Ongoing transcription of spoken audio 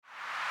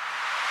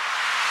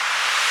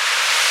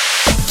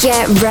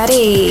Get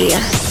ready.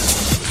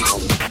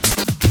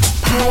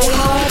 Pay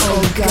hard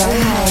or go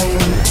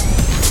home.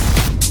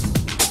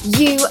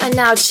 You are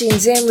now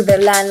tuned in with the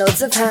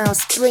Landlords of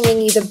House,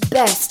 bringing you the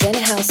best in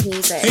house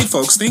music. Hey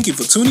folks, thank you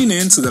for tuning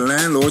in to the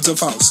Landlords of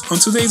House. On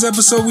today's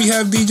episode, we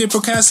have DJ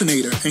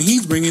ProCastroNator, and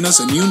he's bringing us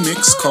a new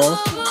mix called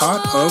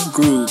Pot of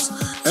Groovez.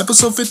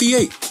 Episode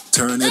 58.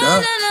 Turn it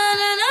up.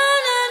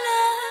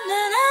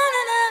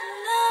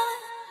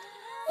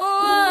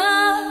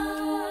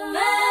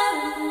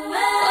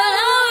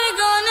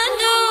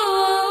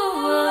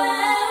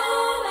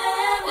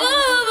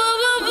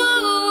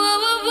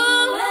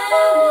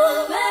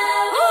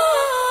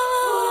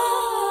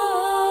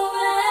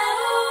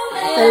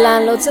 The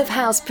Landlords of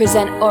House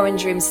present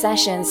Orange Room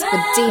Sessions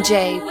with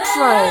DJ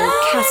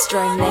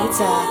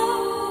ProCastroNator.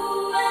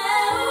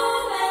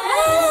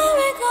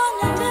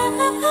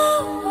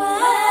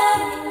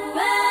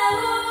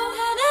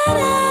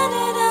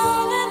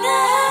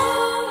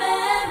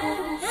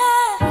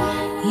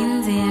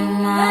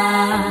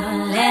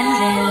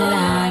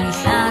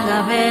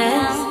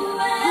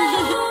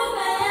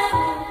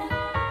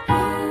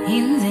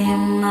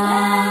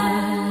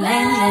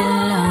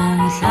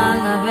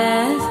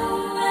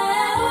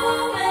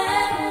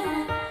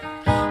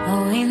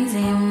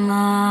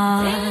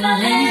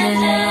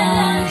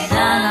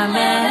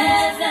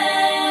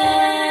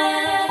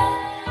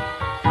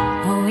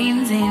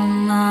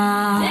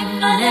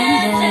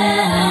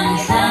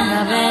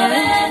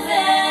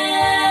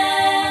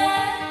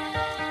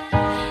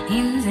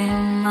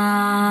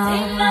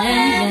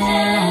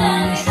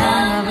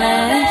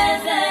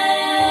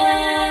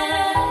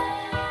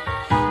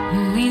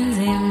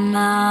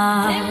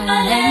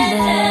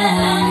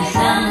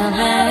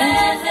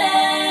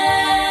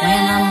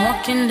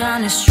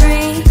 Down the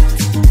street,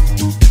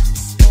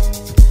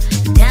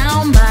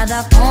 down by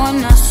the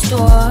corner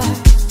store,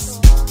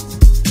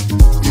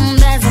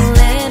 there's a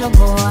little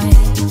boy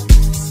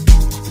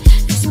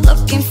who's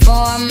looking for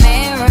a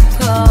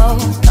miracle.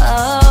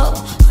 Oh,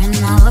 when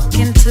I look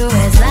into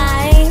his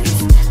eyes,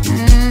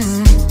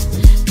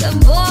 the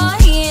boy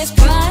is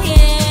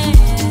crying.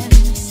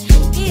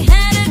 He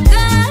had a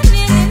gun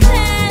in his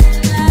hand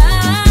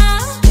now,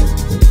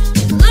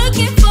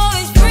 looking for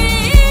his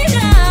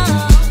freedom.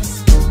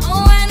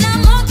 When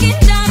I'm walking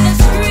down the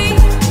street,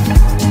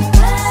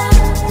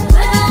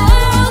 the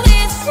world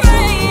is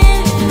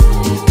praying,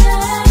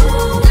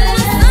 and the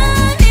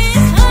sun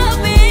is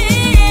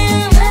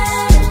hoping to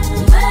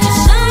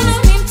shine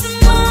on him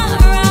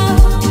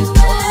tomorrow.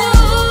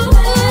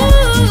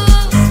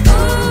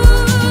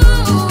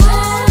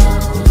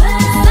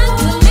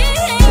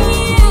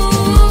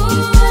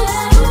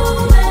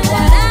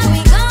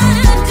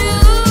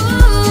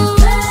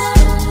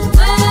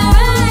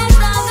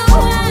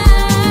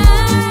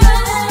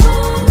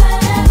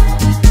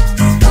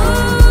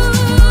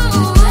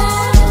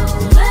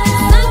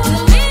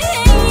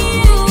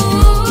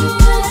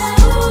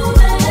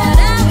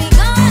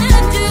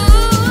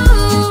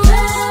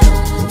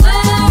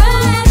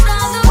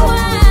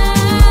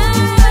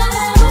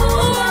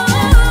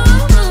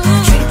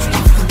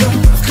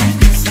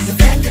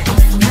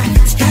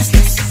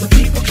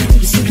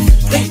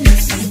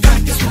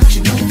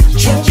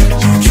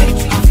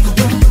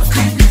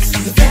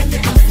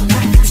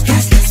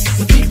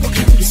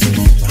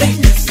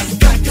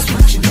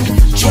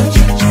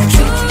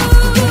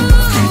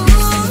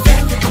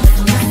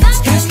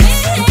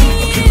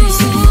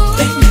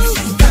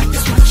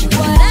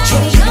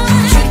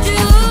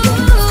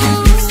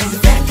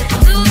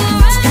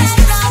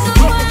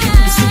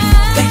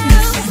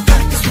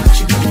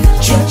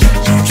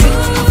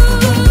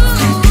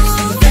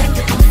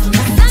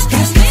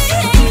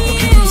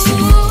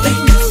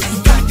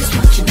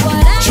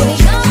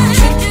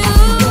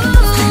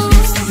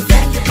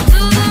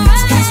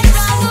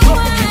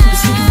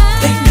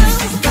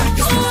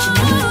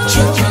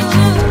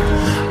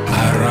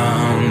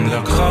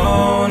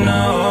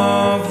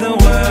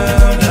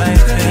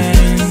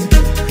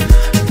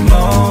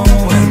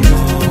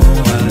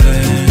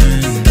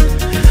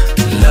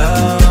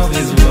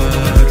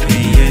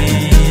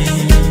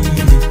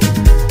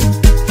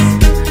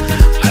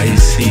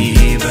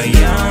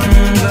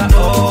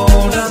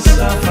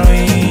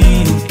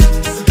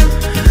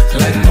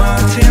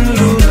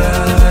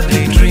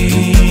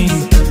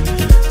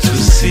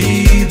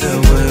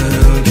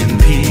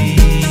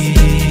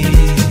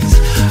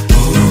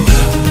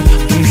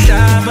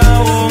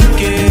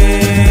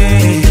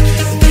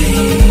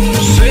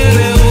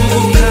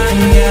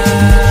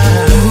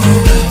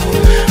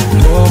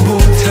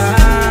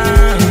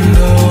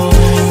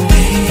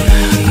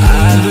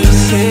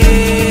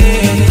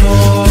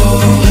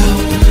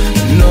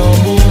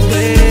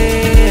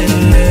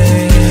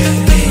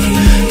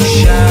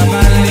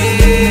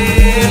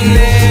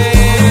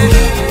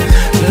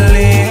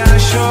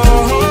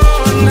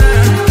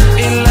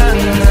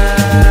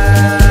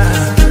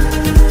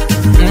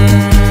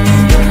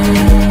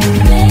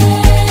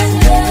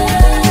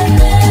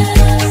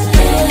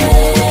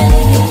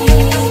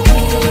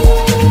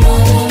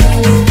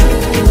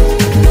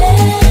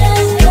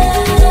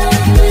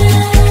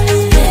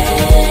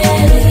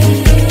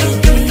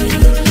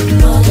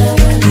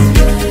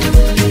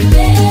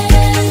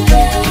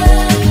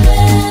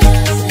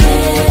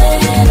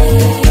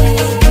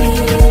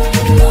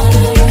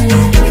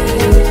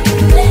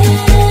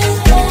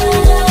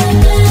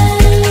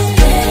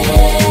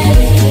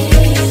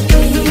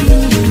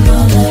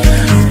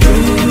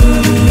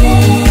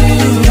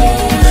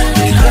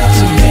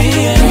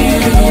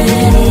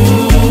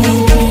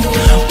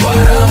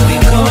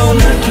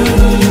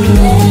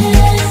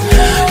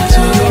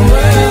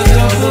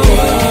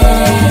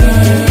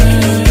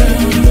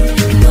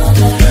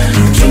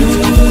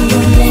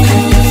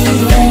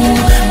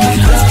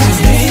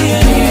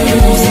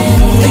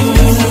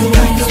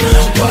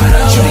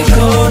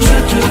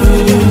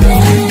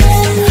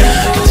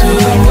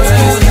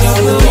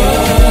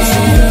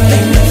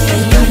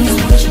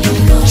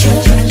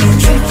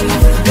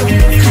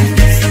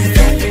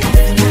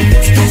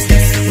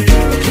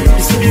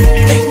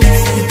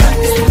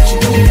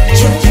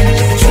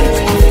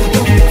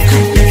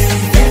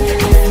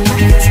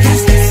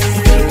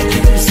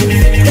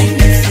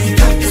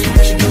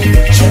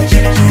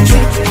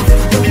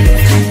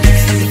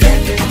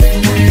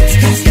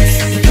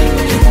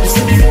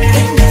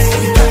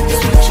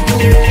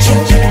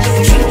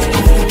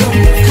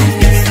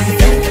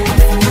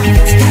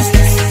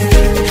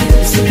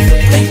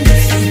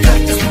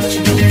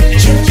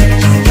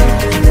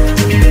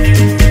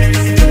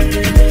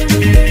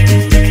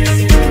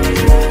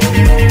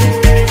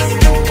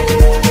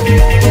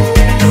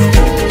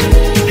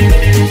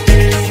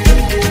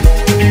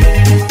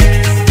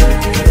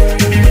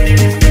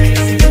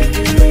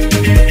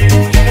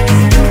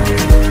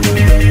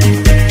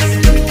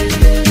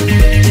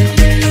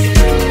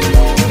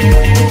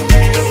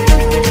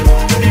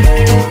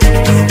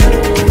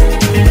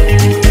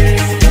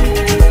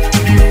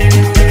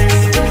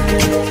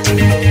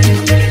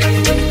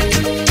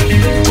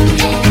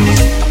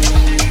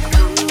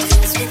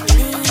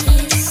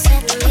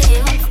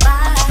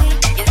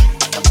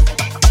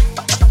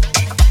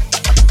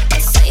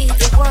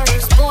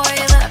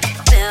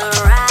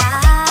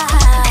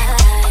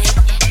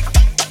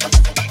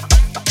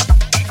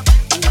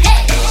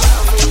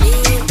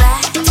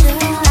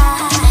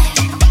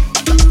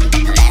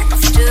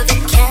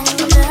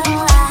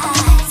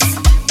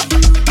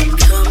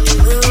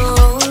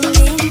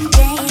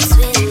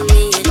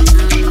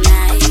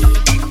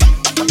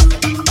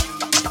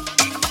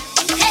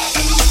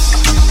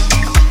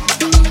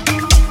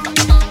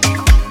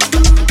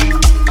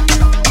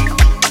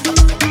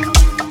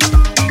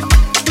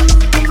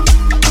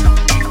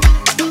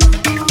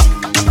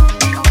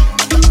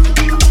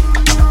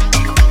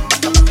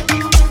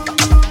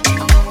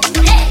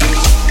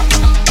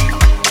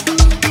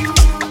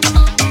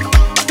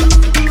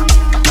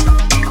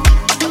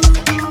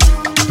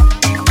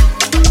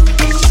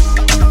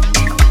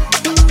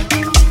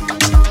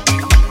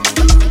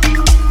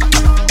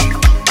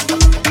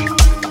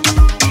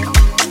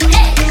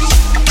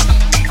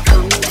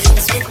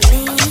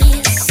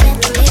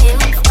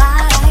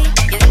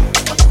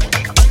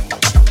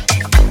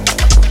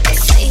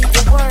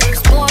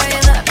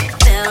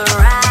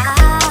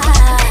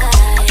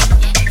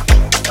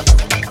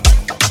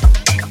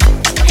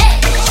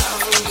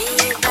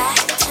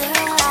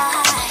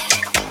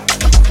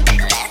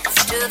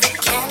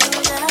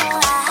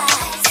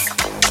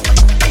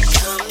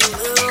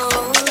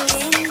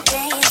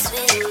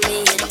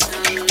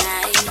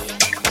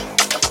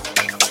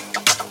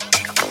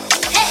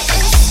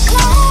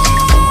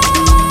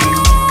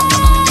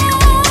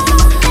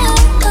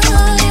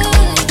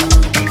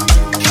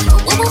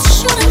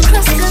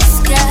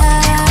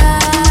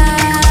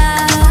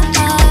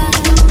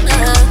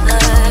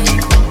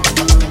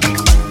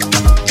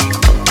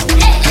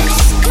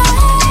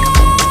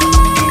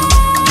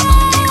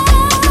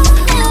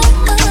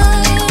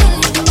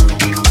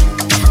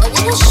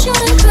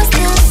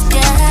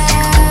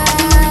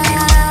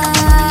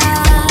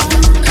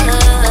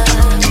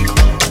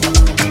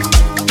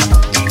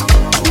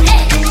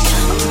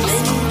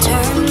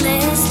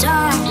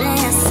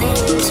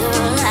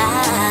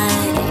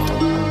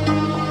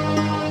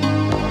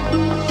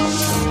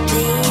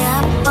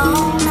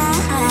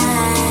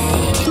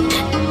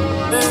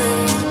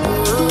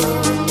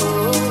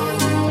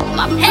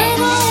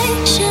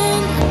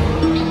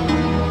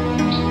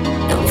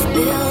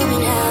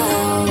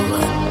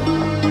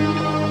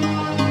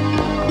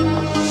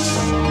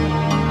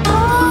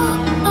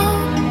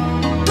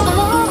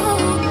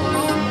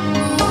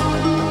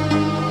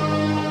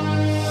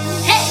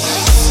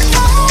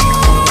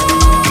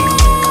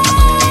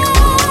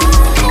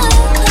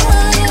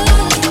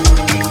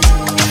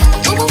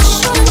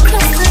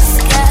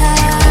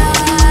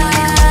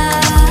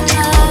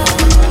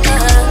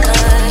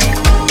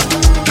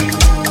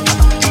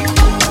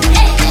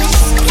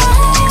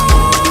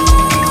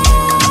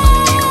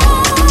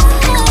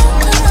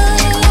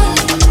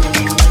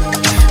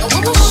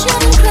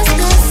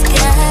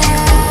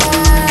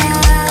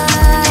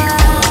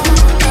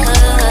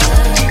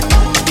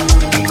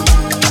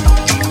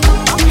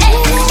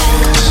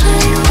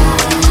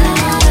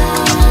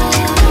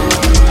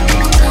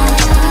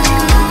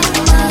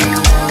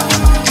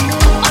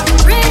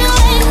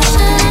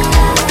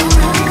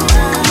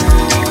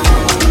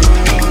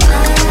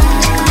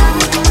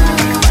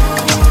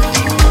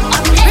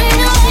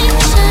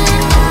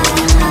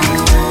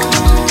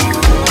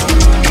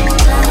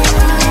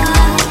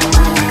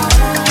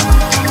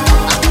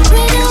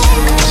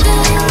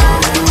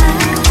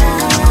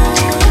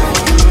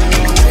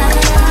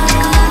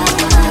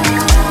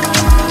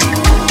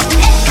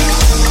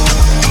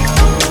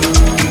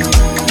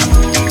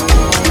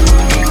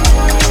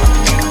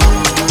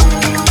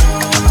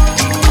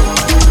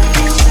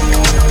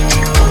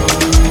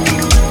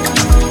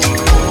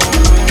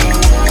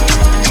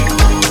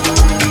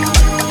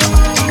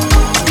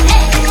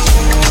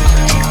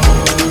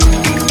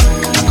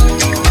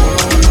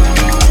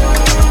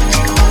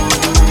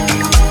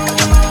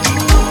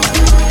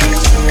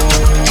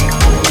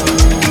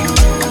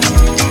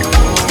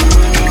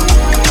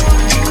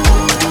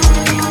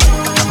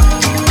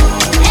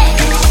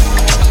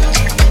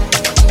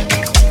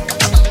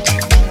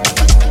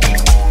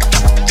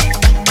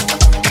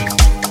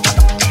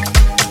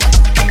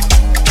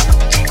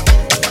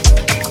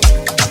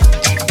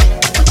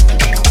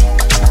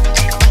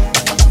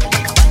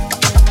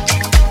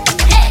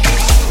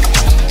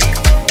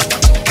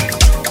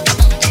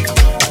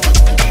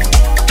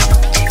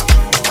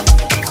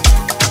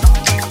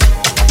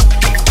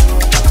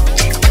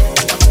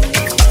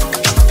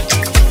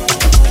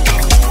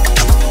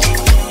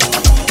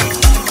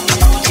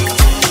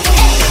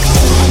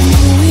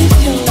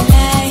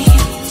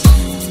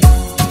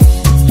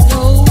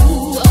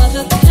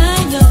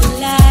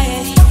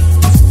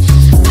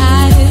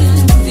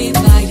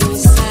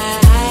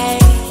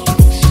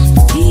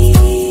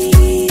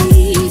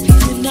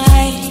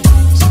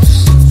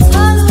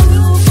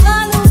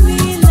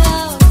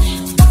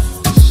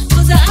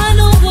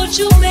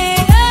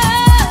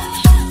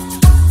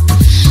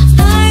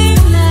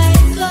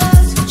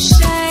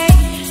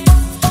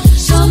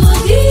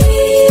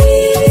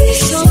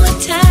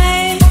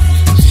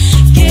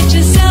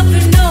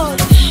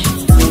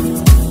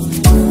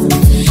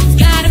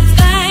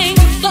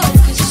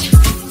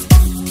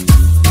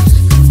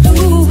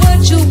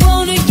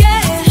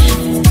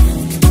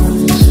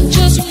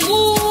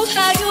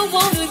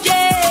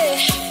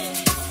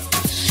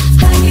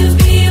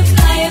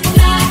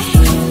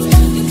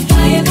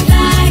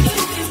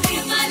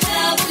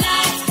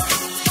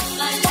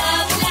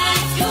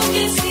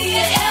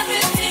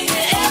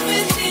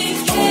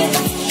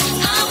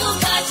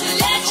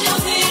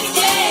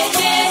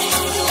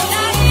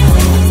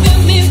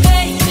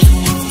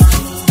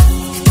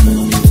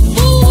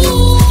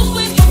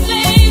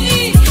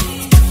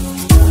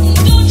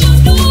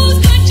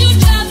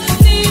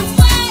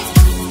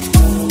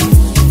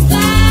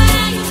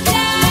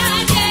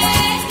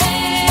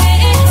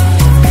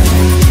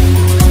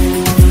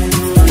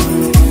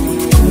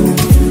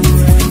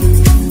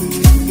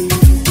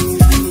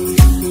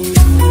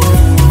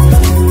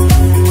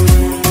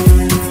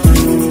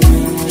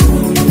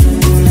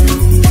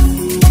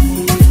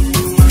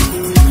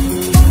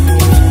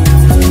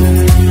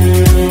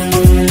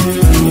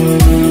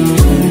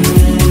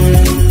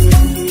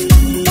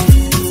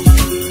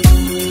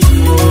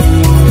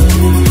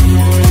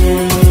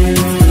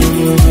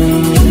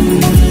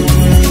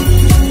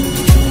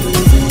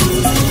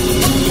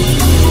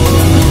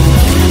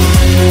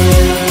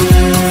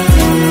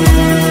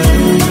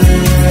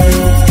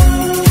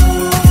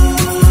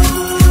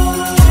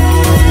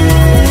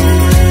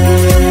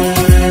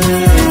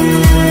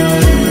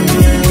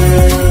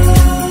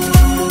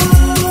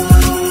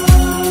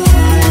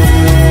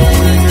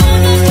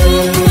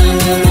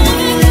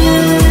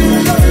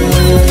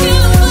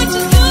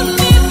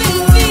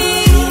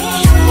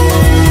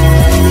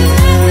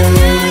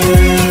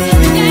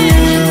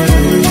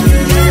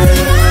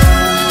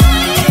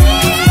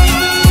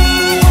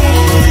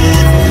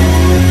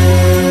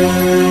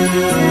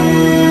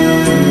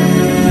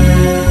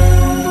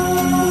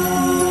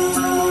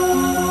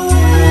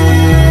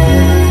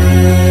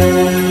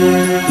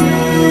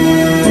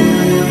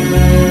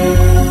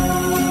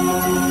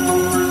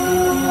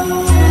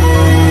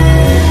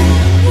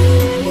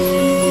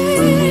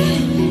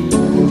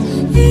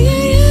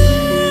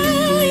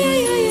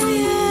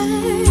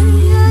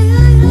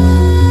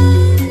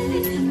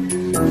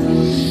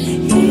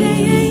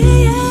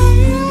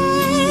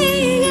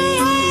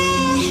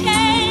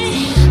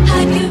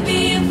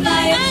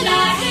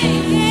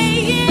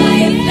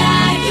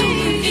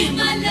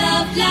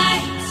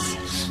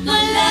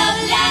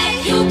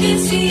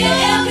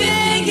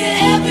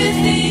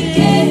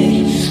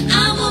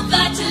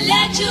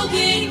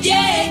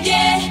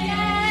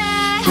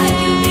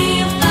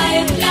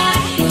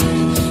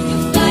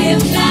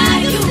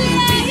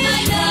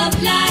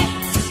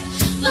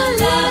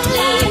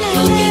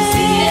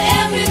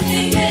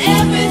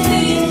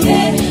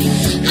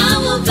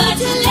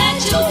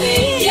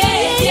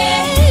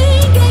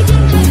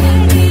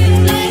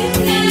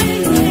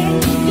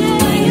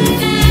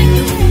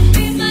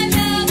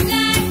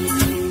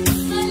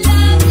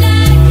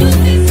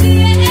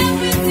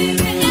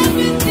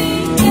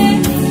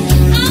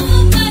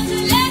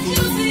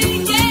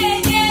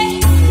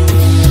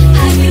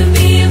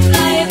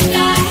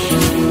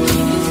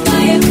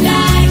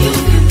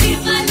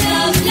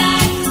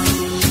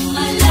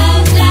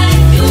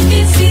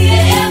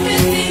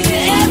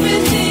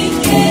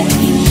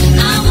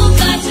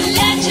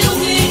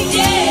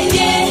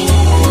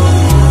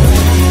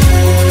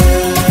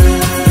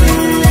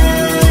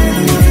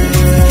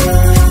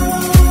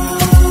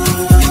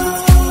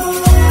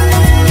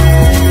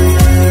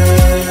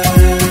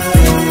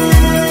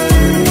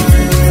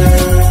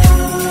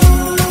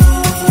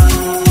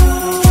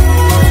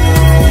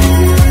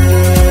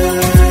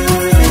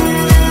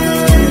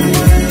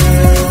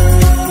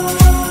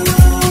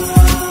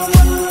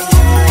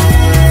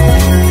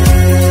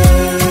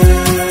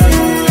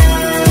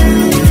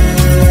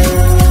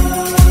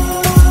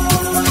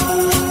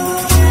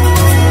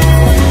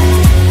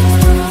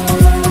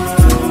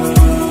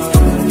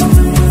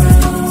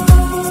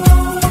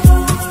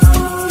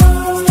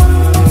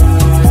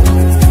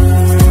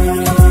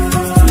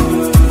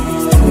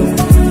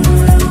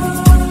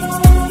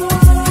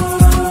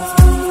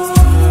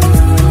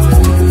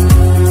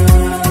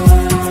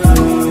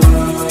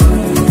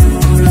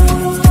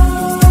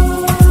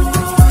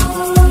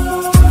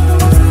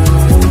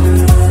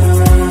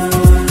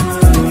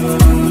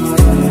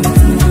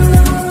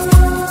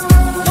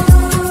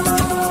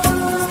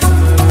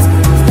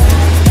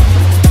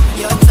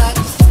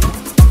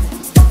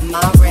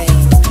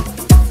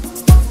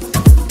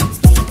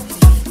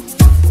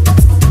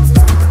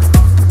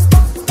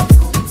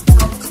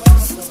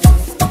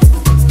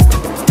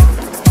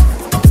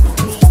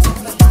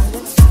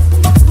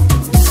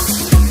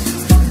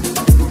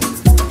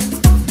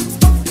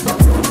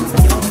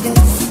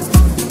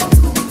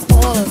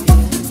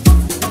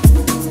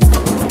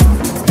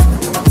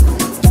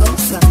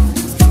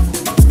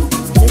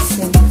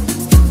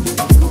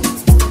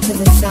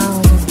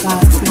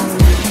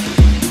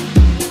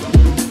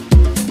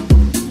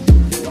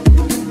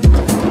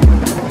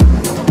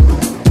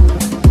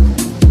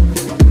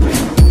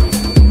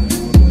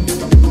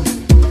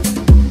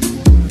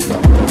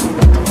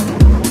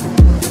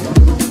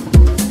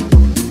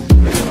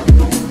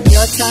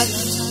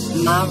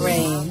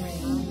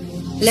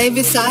 Lay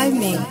beside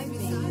me,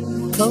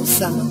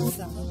 closer.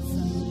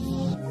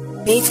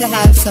 Need to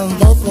have some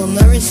vocal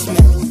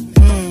nourishment.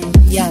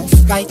 Yes,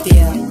 right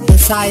there,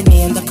 beside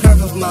me in the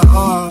curve of my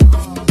arm.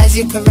 As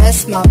you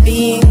caress my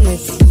being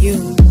with you,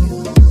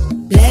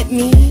 let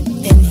me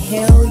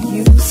inhale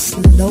you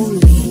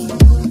slowly,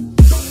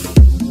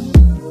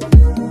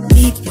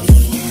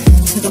 deeply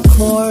to the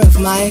core of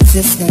my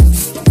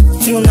existence,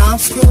 through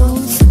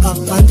nostrils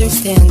of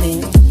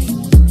understanding,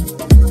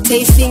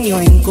 tasting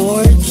your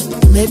engorged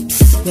lips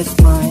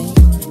with mine.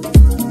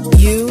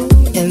 You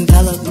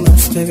envelop my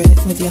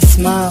spirit with your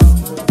smile.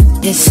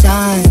 It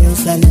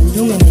shines and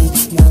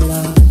illuminates my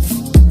love.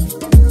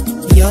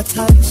 Your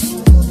touch,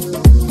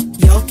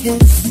 your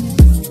kiss,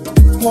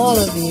 all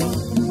of you.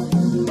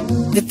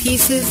 The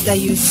pieces that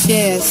you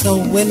share so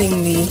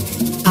willingly,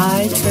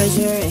 I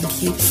treasure and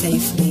keep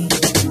safely.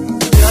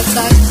 Your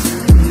touch,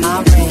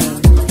 my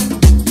rain.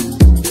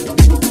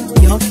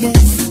 Your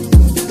kiss,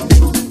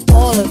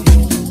 all of you.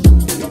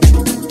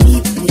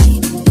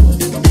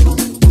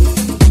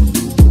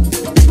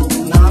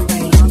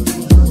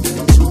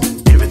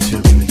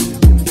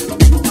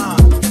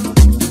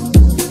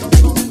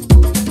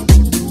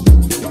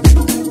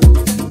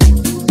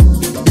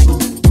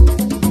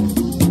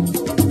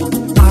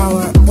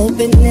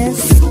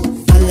 Openness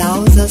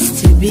allows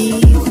us to be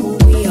who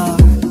we are.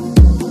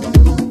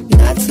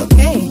 That's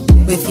okay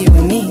with you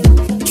and me.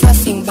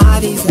 Trusting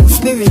bodies and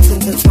spirits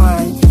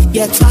intertwine.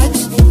 Your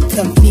touch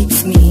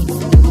completes me.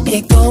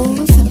 It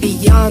goes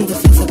beyond the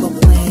physical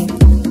plane.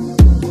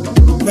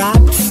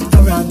 Wraps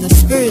around the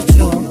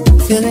spiritual,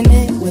 filling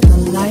it with the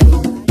light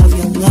of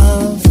your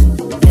love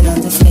and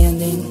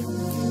understanding.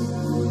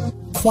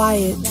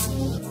 Quiet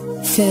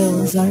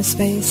fills our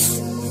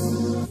space.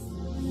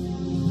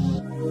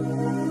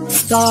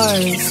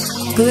 Stars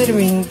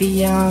glittering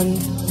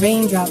beyond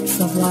raindrops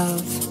of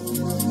love.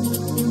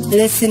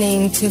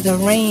 Listening to the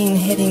rain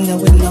hitting the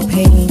window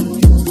pane,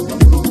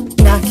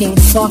 knocking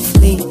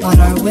softly on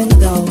our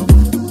window,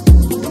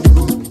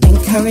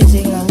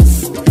 encouraging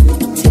us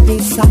to be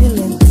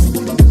silent.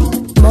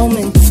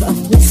 Moments of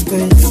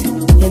whispers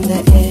in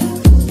the air.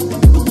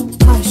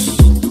 Hush.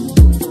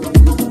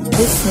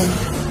 Listen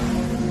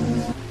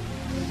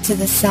to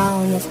the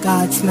sound of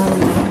God's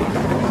melody.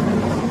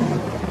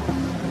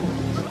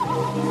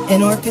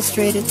 An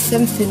orchestrated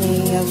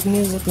symphony of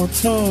musical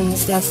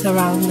tunes that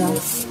surround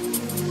us.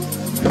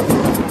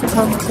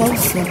 Come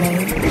closer,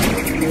 babe.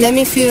 Let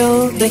me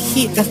feel the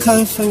heat that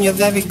comes from your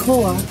very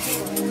core,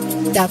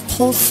 that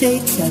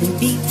pulsates and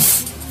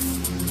beats.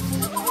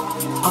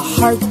 A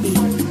heartbeat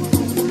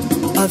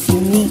of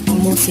unique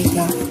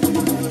música.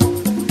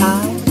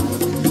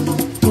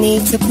 I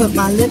need to put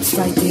my lips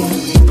right there,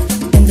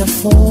 in the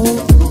fold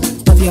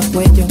of your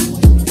cuello.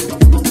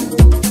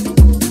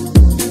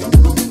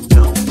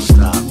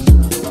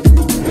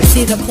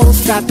 See the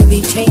pulse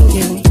rapidly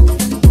changing.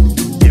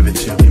 Give it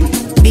to me.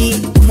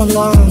 Beat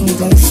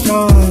prolonged and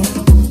strong.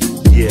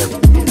 Yeah.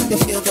 To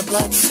feel the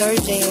blood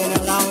surging and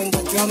allowing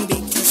the drum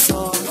beat to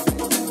soar.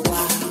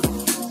 Wow.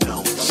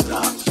 Don't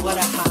stop. What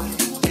a high.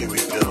 Here we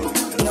go.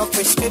 No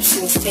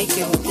prescriptions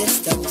taken with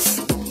this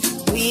dose.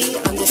 We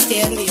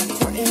understand the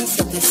importance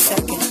of the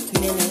second,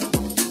 minute,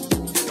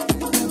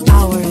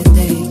 hour a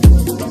day.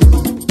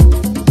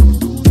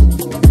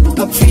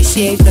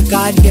 Appreciate the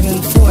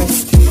God-given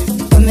force.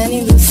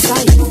 Many lose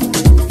sight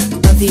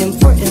of the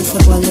importance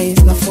of what lays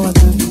before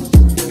them,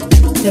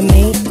 the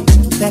mate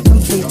that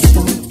completes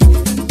them,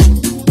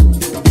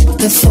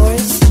 the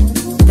source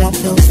that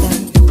fills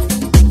them.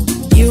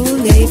 You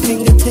lay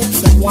fingertips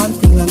of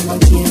wanting them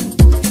again.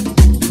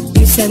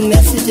 You send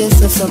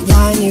messages of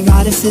sublime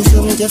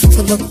eroticism just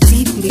to look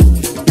deeply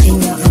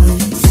in your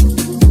eyes.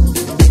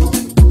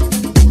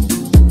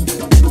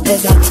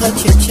 As I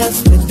touch your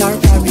chest with dark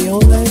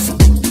areolas,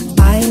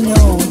 I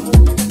know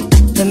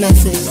the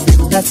message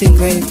that's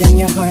engraved in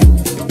your heart.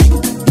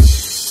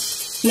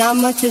 Not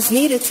much is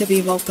needed to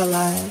be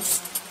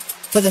vocalized,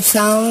 for the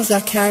sounds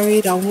are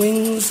carried on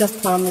wings of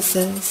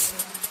promises,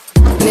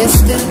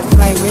 misted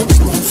by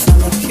richness of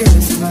the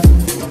purest one.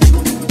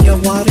 Your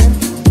water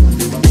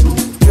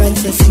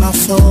drenches my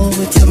soul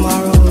with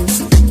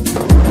tomorrows.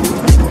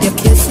 Your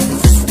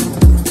kisses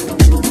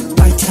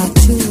are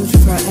tattooed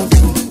forever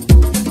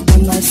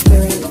on my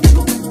spirit,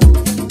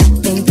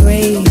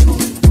 engraved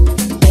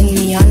in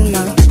mi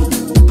alma.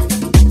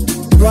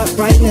 Brought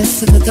brightness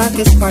to the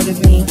darkest part of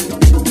me,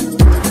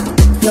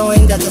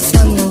 knowing that the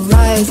sun will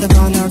rise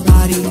upon our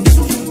bodies,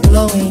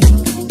 glowing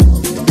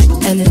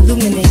and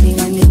illuminating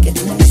our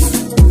nakedness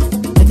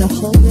with the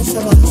wholeness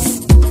of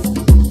us.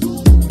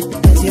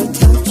 As your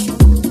touch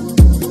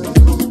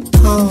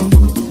calmed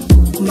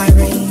my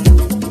rain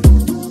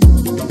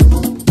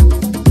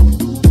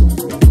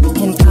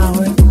in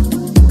our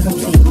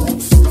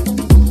completeness.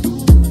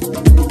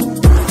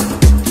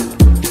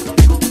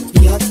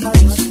 Your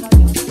touch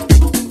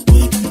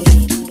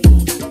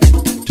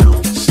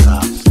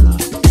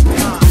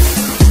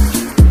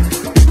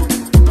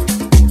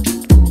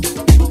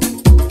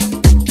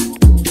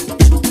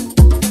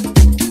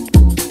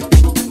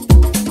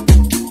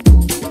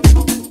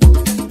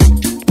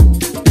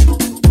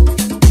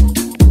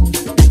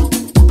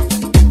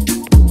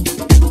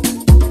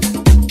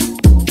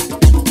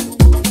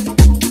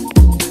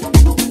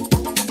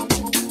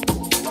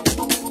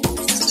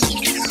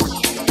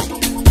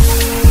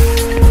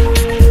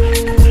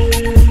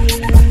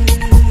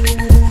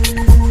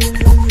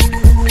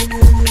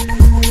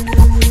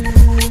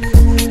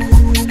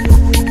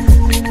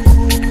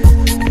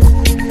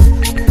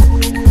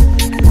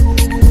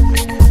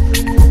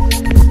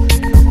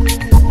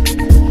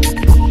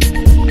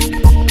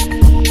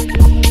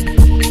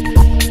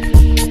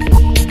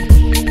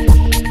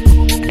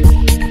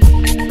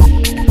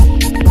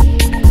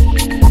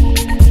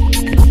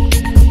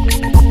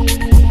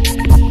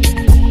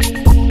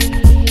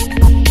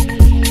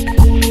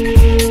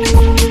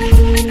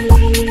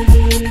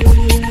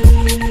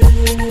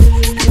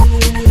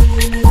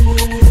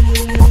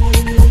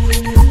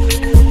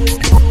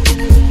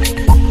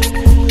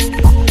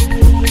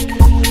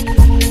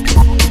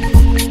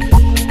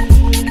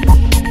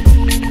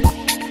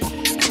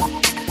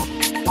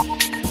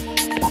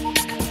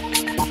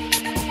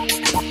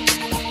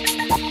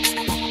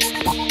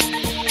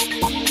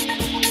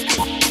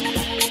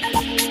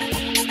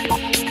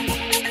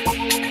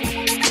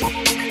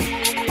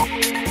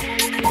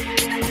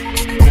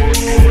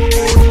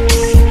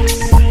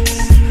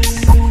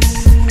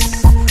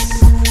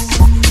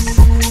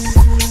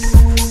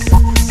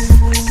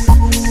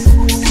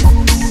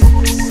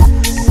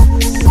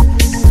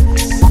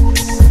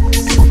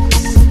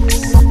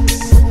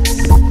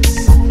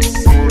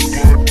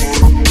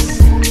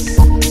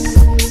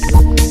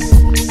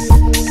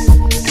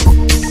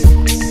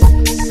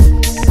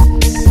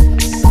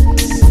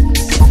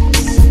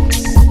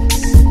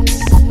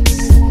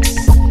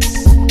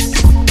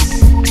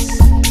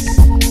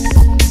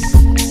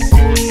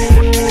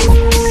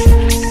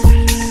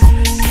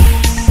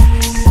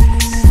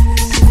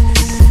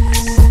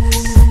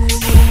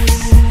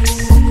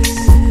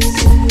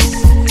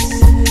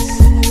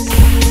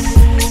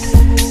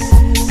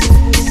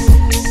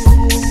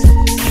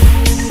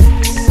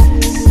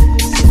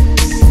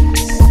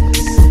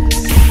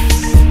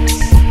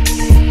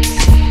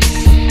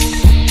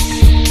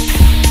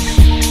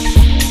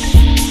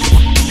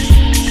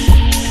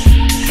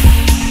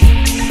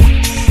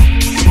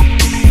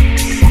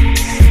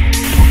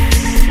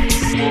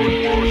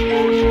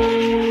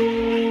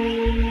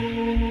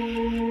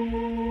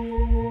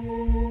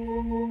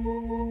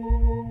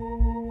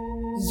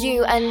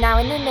You are now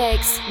in the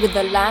mix with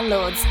the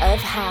Landlords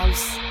of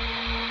House.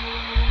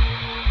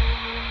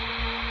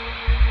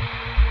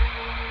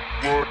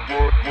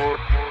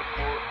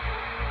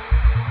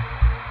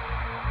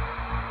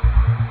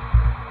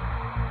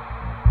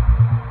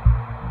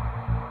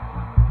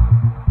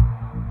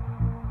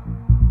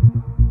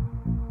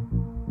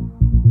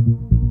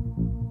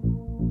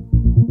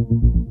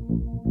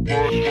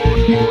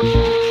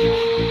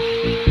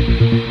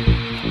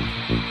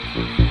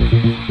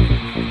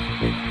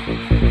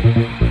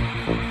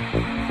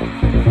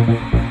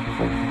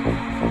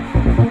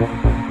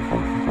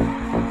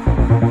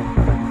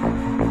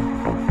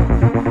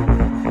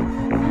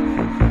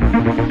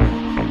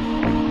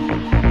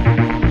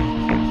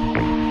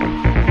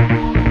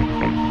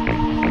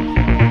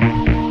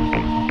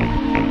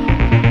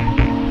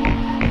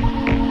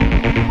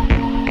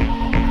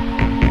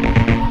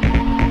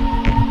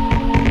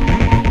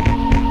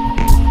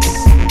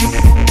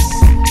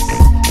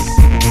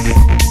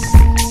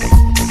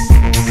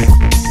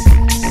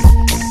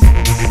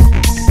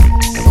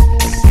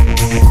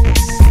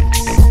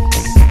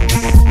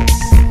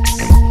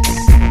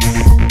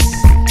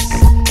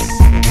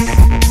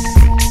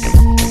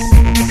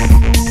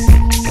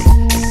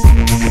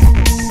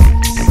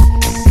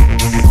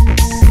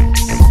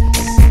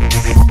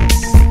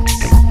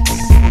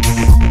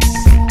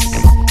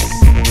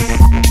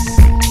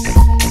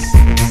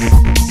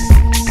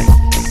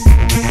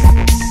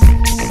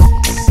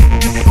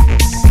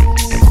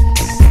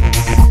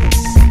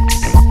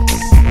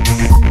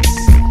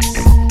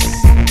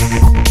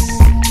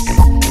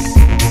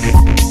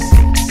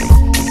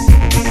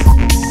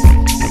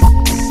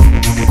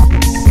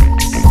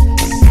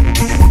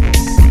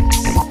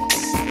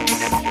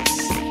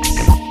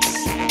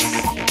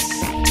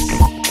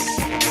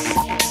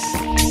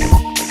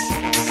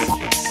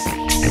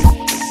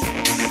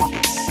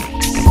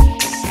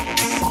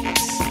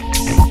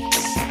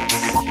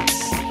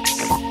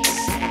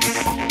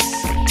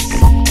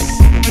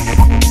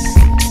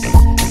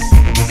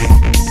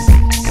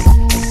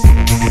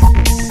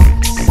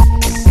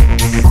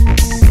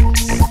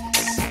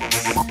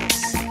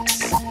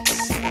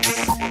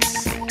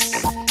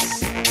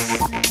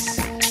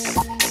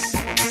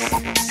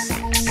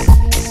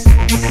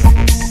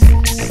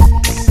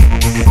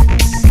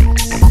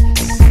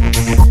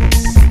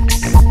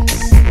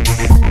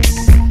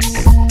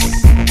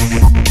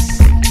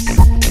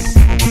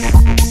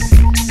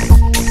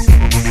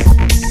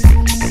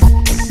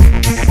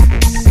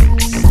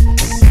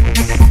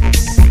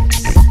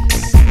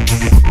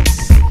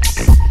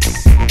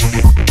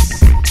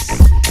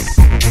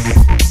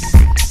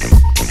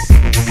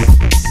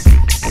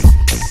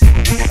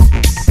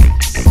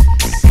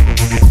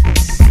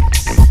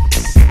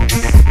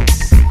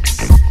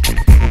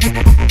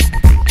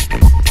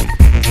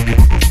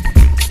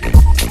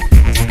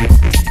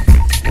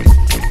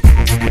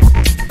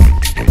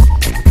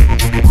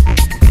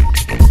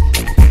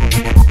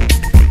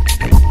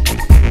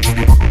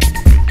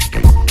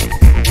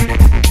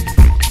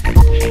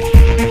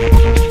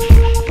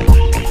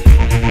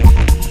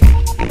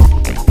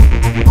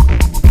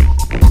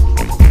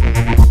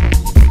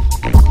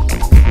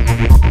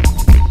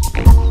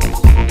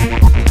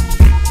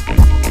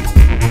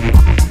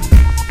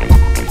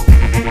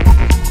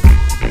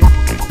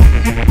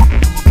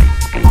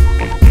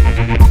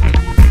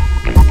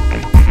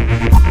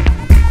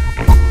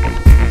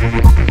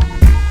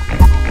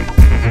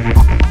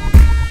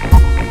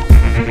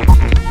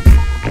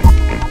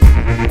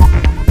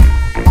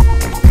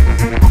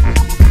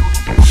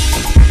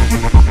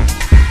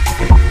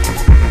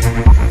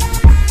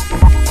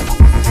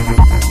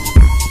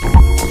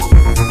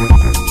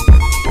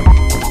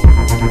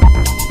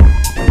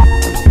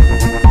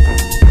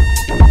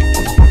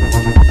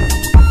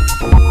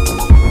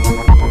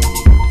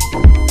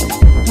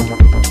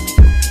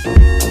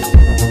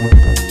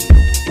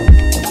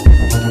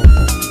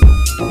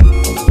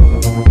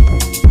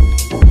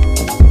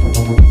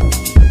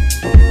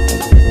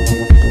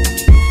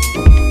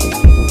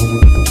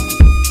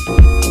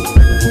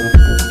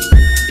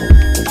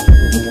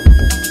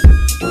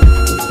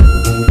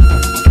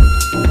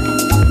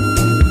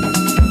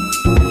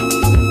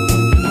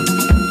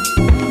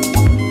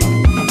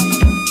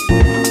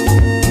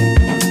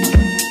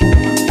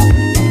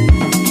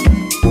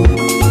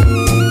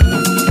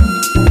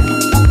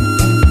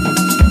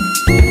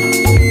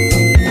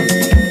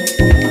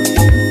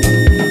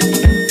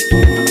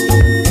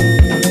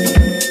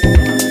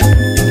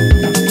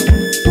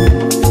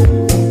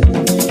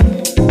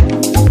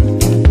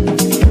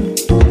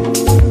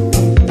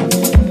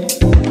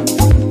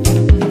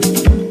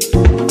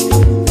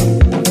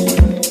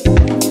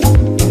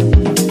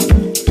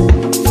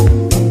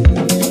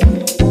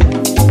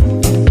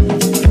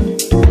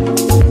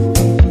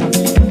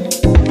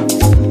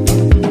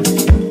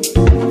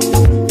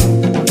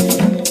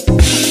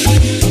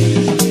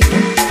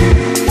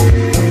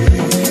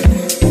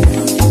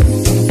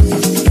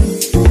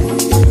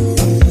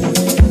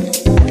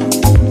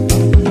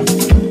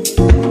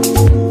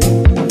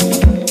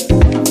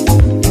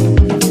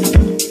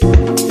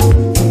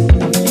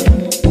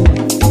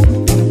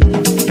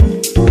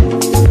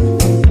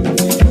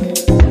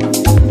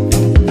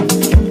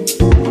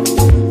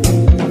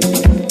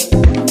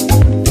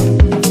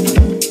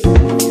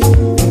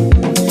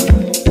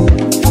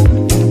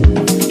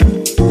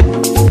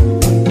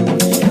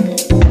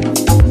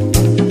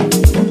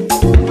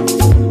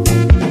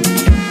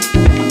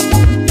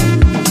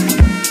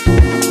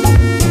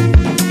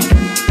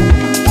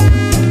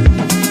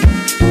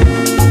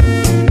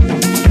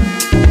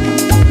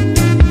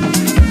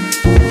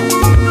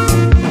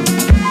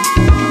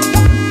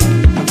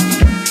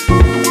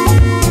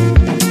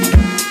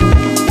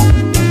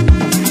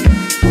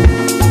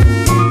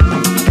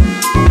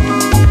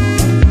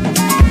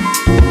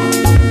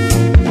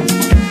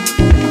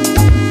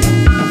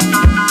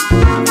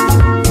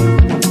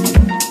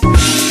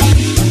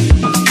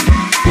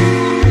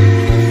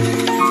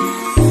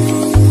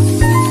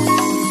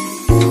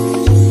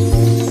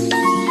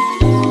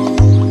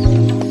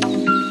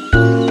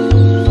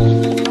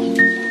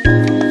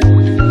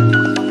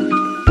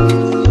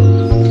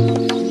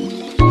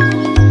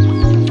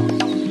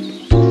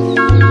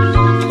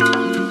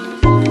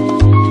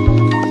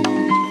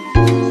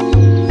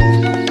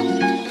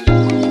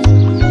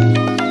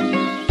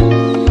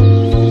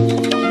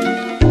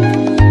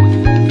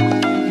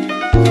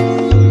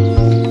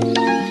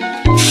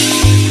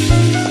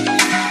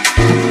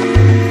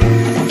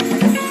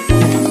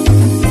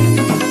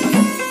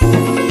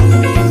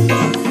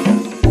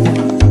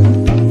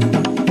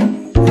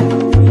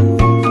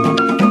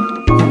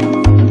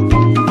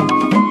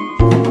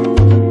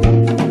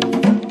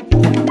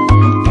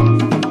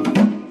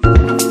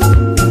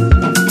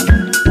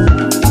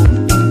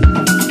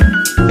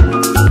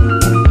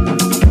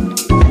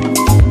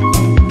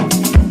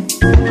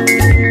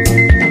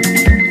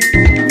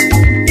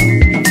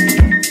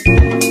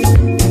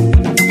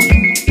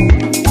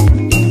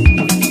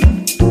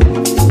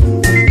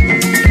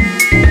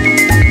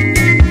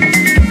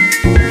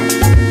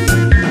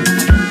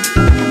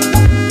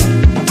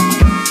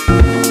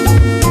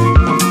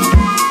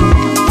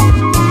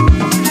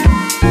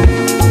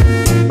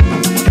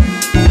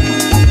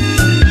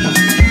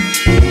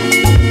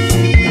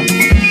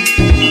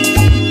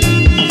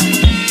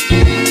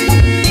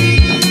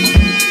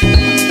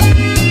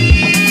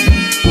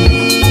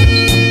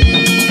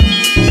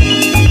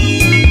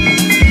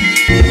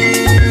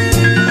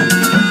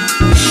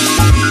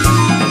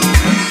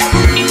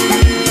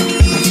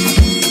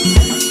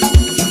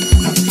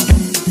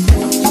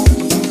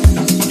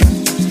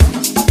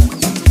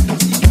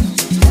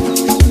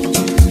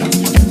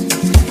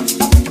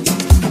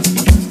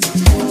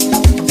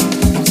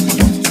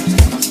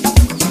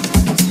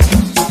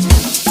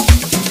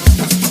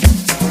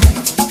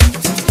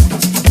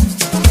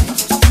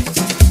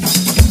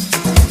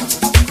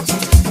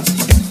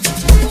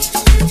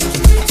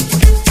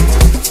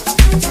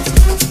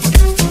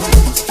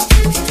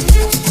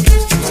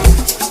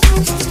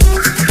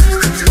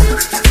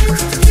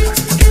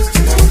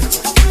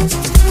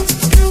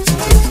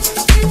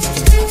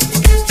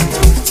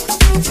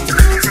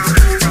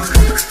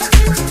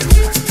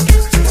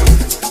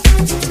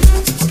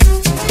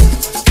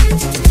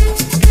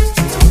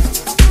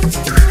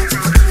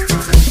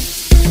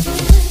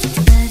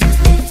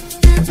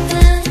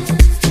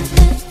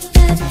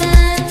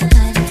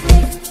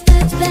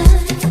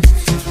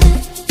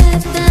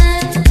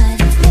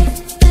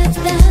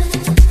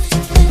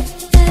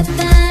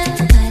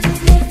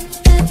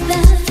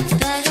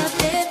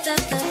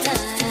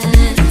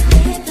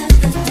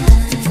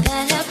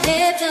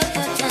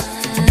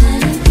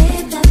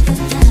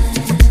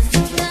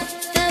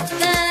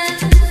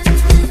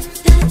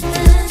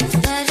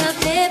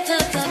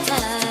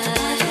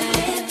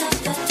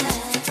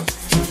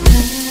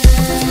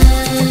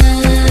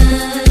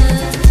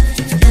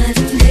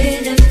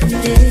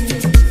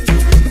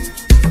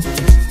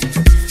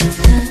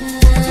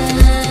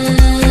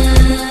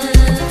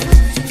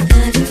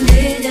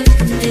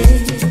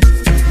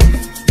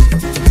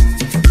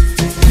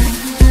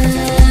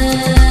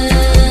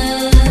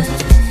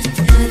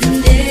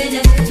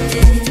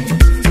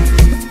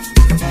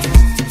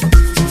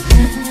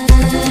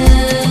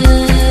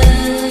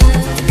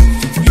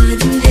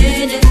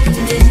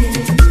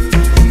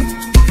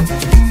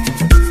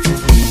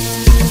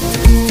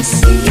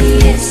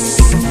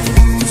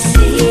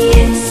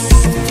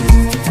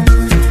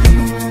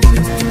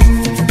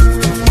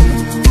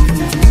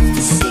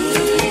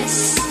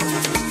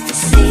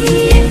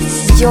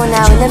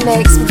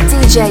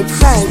 DJ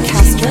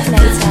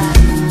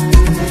ProCastroNator.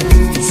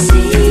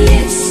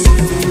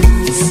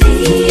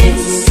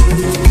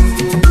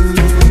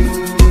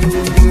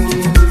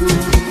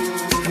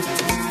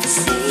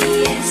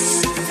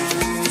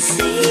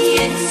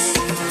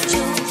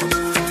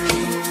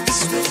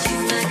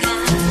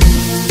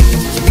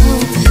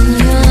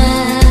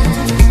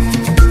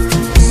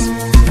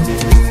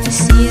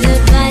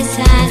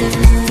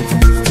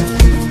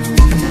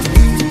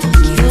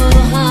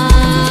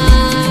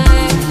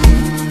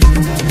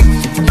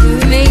 Your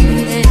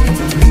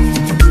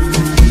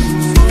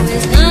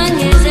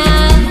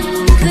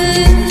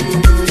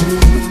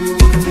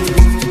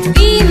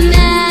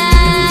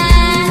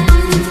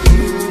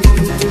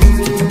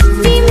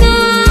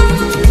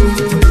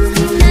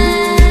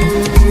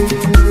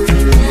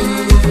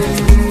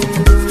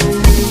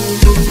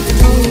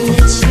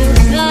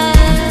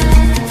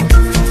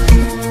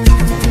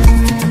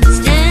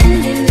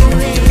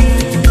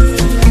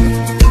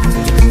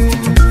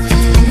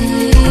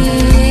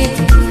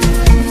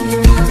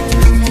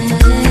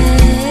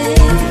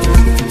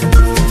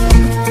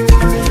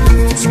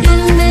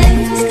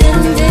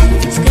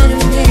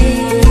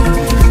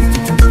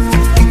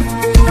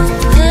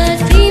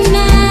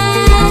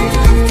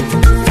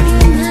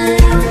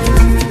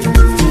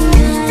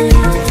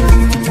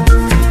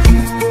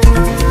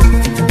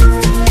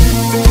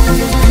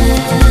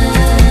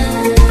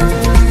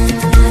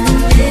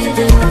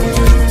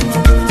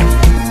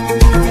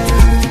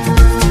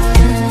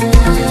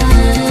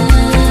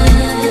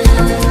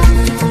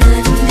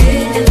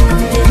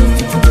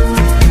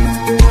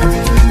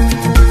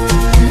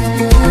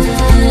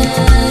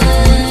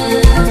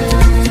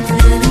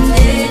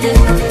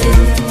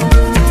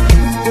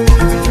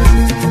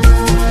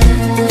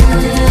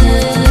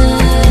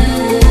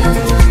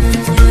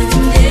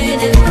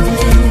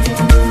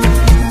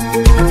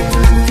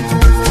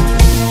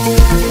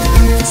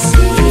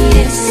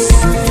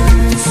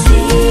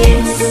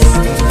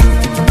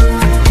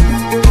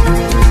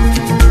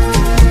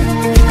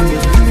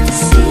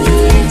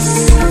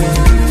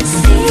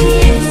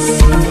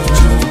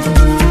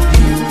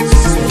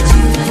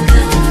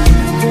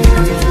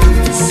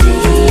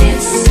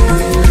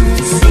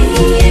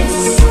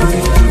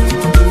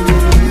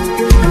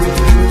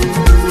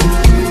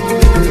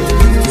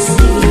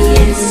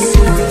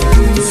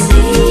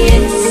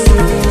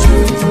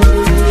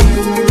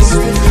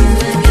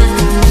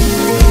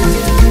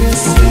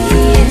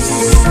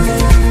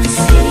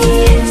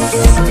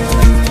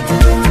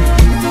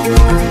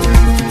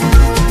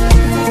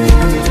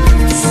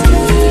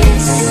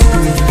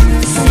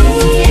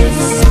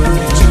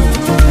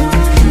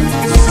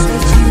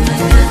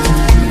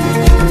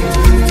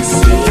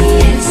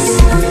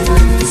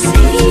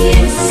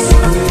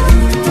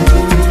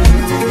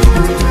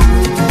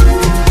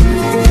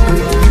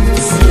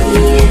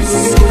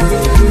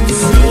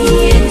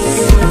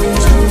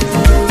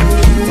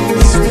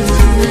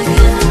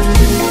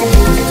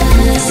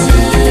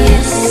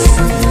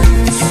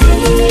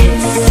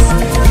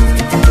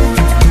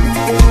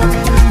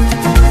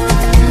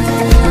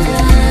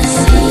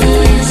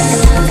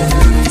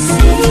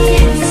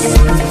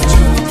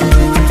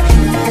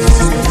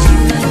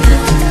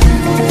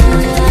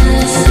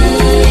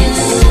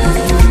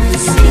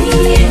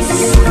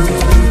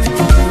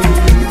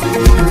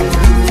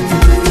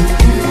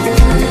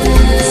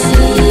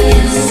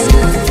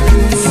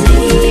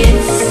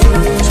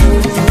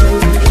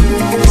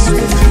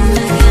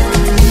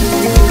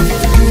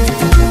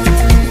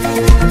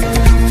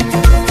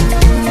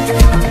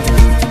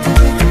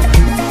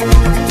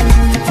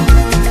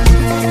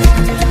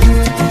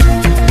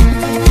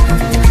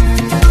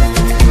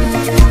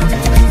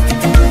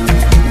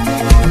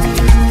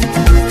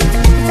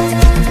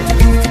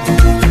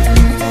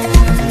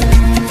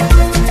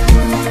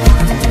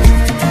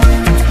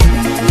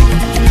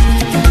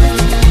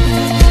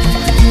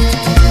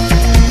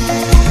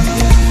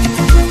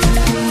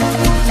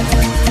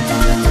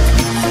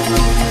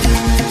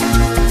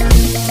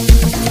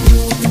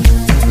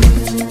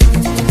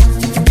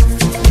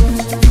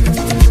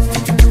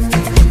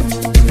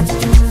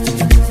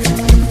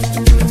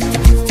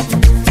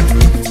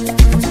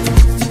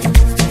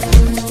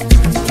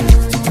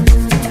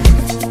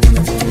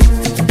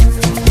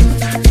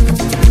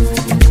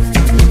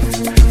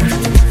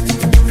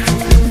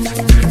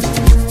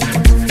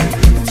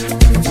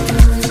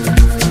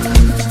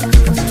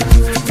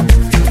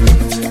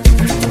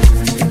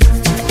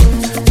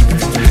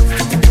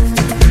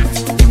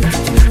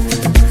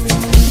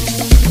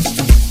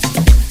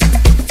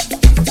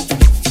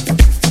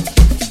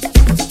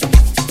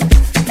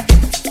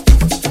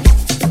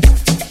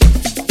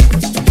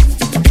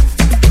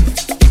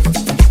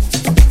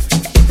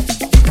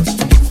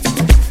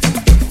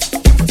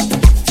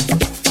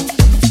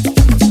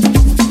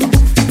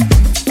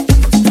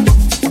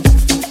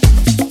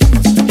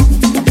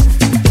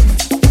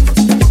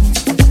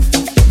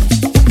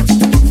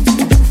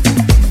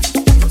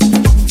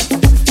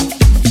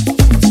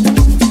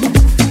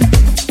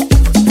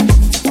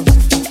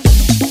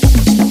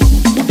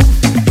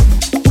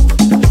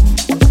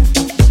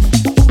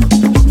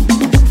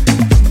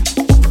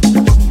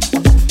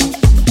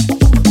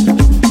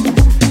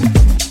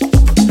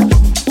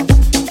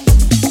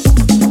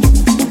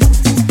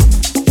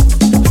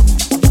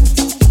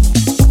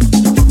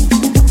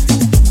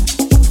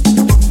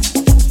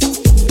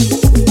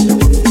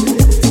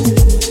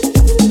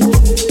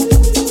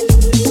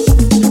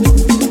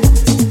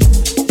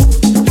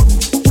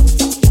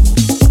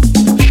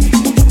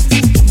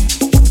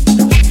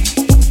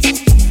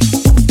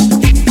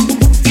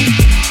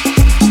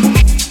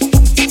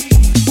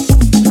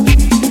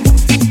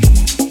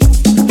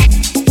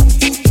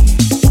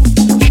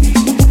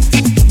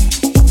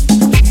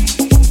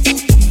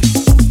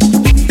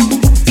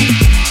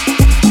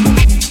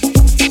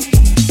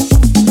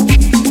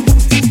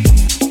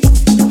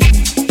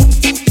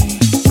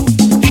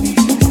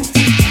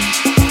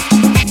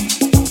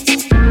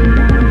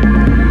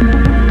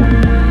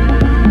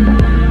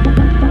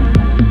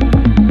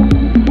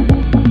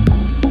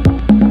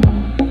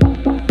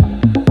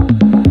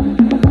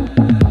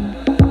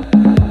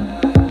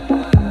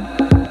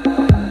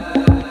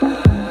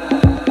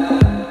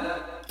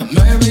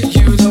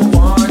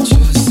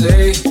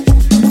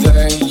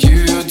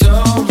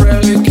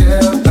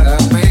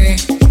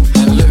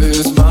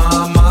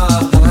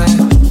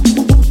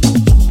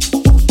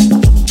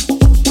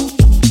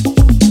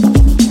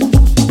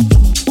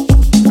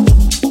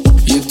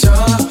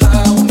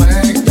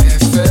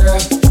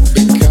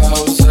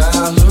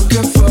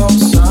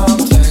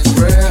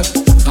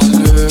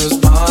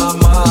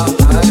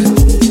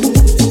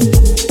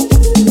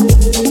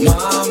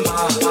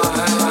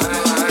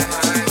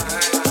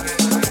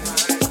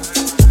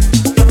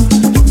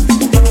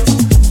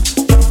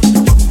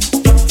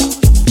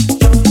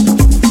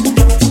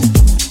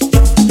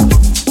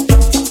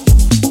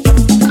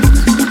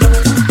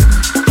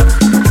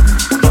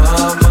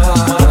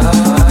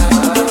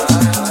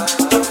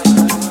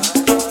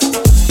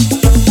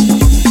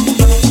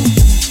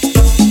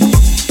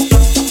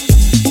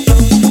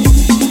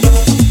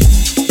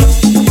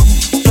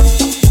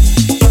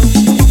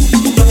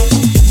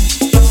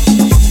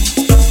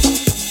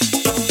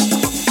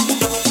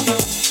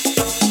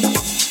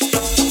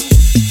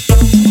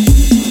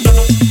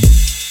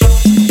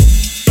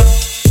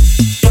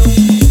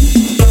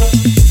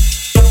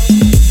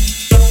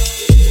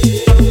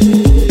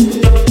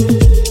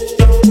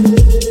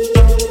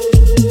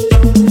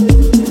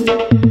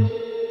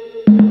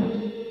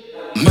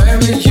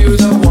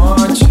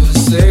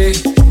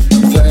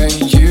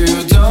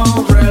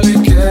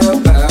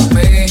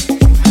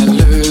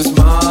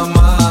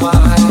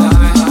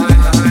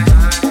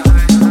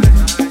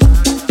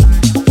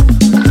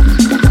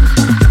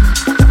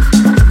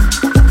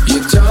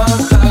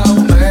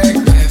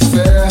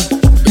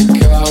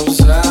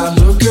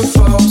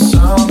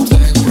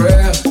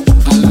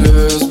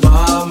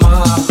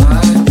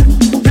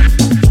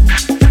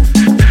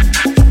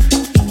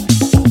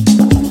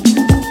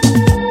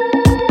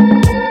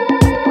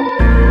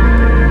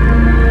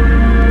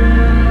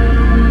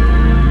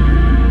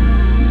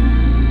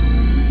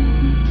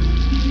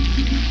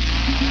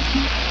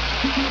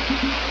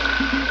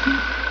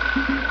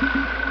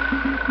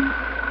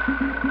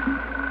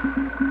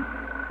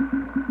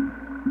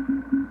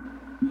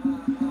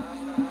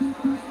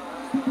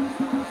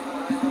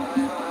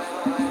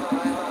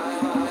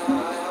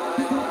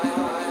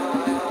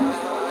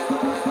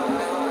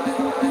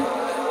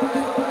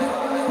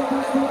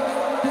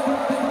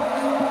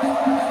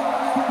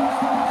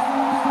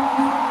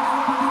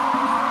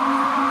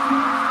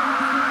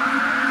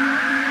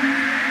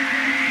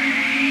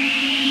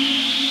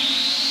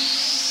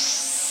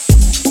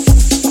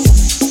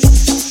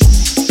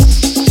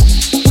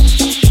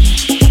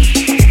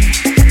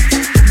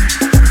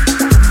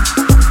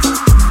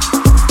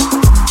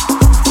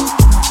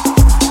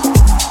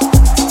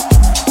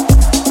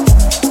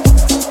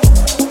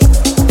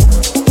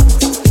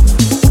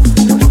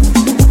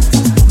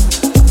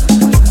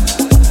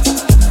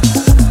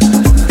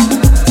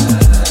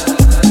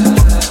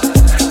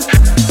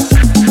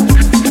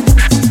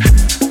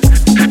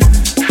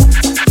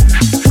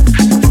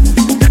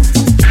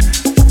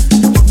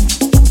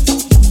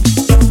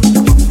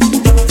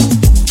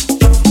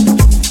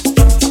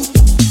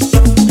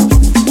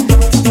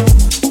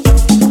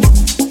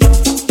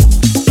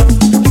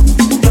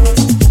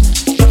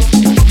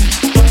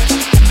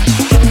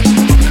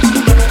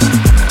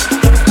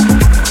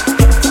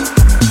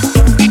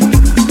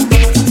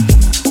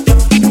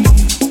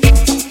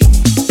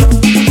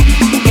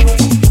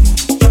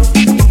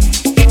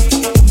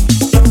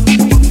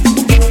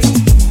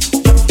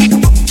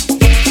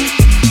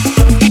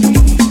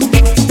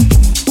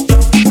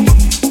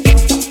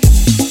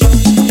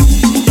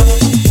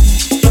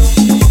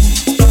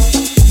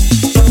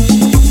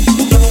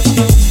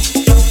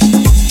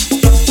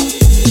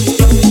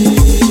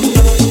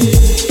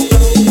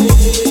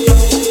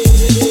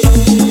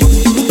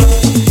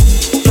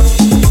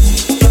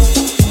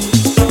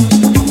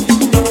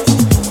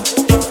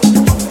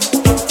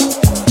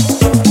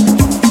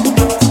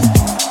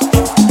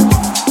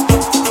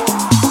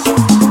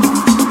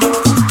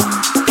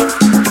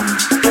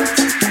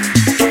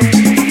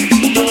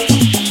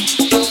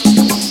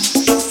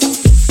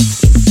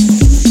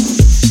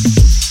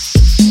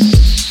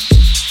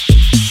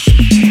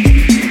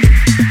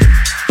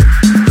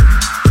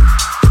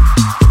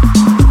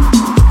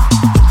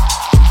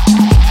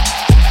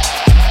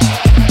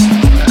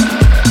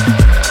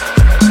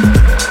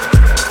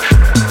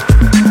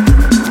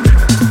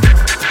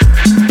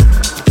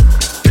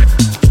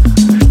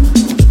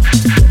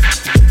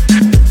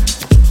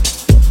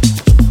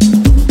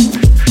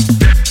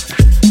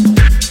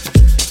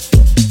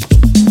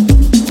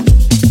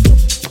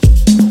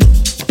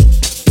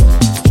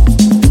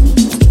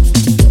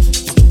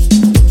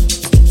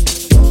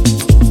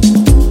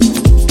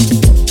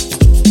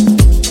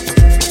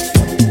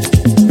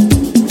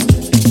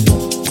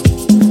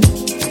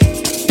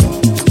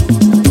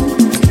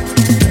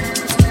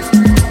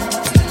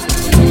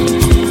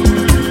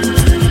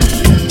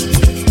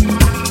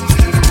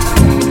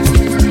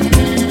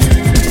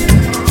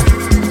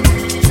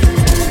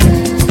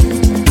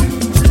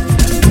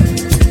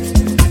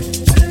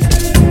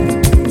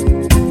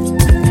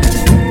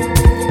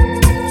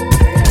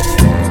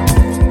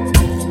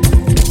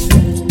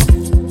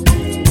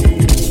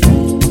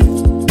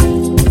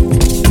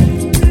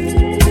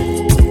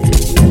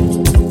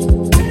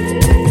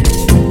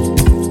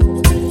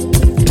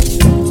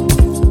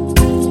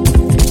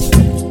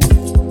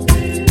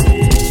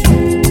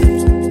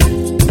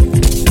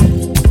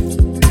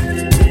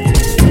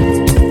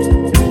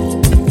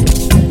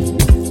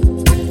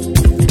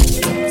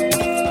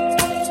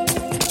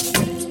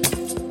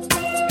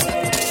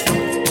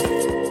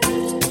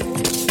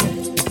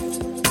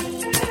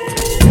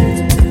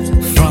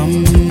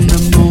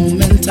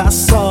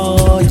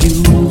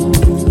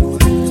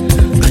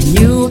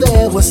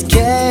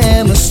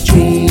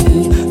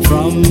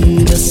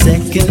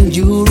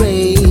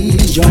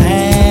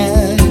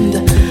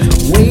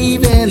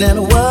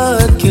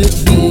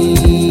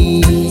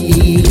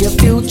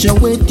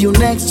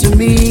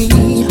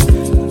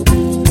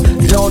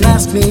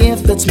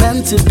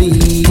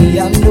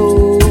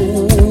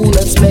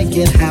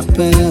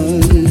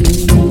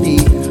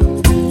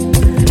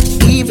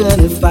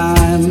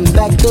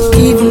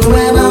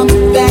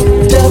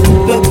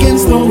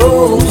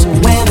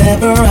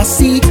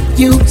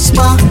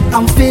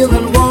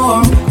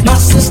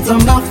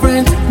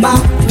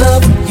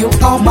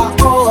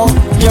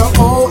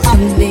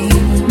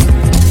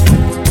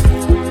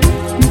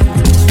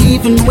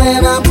Even when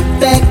when I'm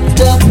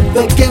backed up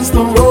against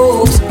the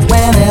ropes.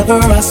 Whenever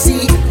I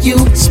see you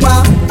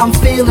smile, I'm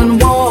feeling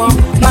warm.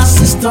 My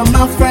sister,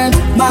 my friend,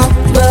 my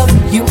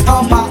love, you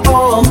are my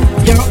all.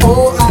 You're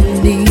all I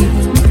need.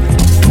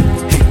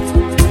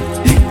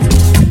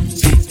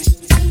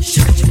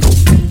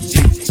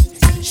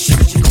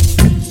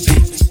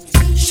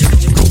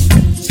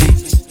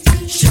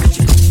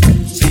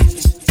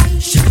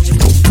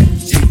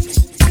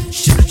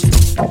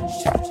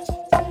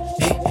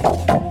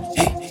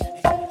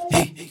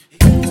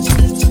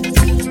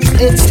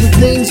 It's the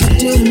things you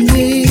do to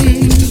me,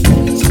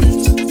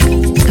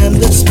 and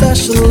the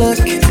special look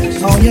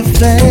on your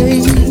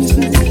face.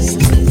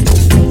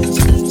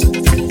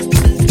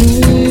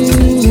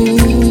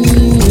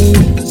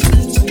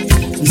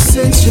 And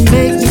since you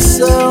make me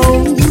so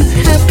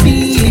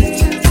happy,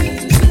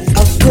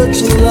 I'll put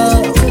your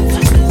love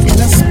in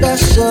a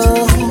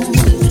special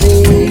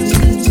place.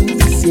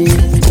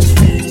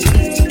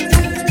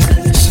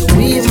 So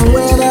even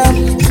when I'm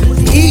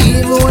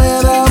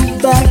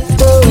back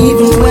up,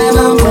 even when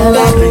I'm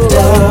backed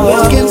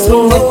up against the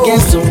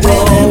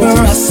whenever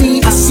I see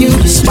you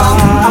smile,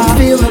 I'm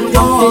feeling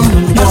warm.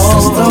 My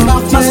sister,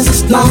 my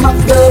sister, my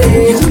baby,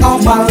 you're all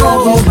my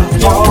love,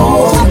 you're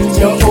all I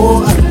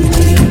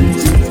need.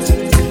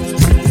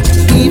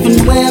 Even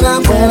when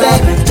I'm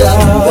backed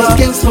up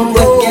against the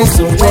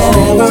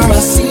whenever I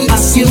see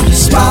you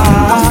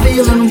smile, I'm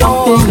feeling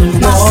warm.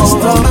 My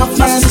sister,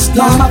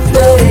 my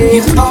baby,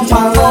 you're all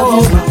my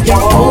love,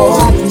 you're all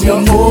I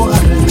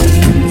need.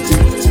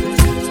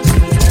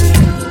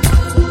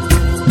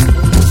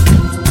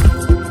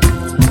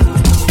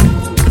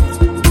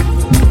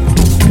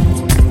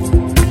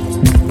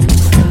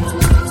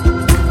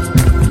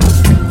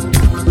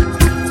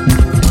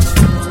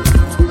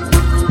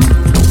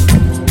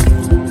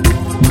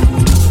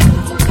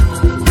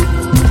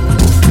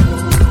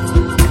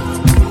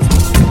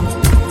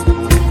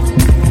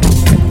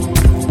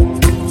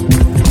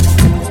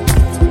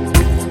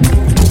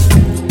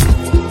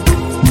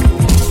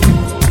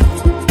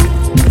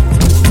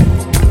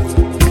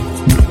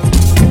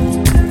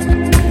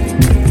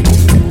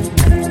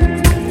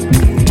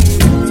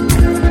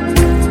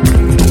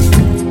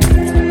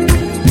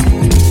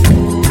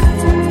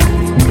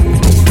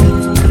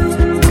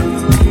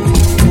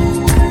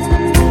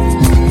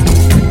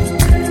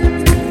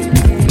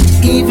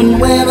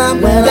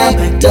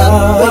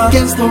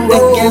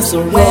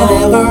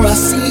 Whenever I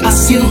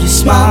see you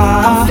smile,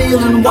 I'm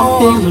feeling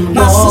warm.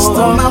 My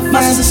sister,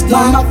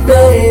 my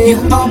baby,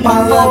 you're all my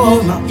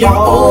love, you're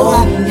all I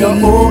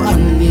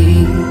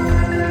need.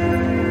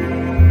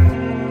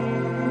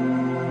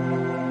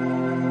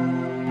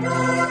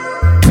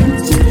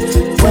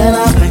 When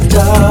I'm backed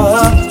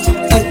up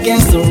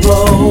against the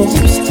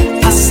ropes,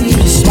 I see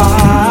you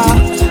smile,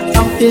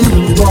 I'm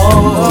feeling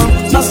warm.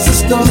 My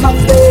sister, my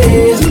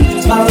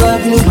baby, my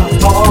love, you're my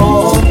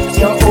all,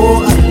 you're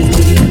all I need.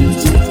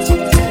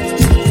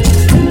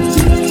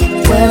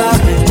 When I'm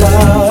backed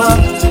up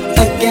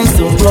against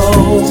the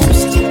ropes,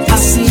 I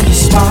see you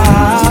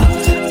smile,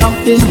 I'm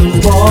feeling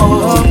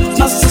warm.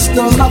 My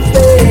sister, my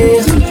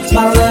baby,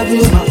 my love,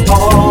 you're my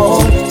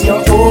all,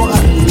 you're all I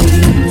need.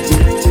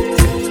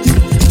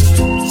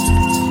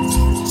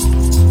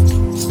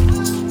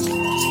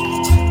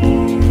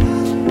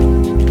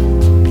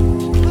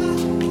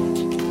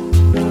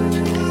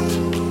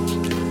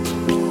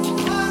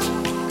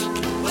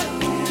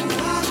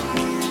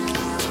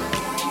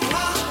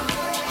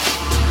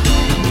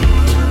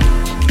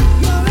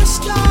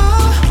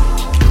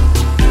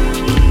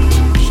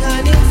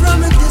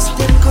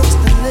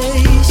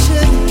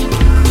 Constellation,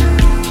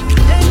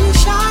 and you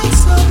shine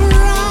so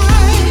bright.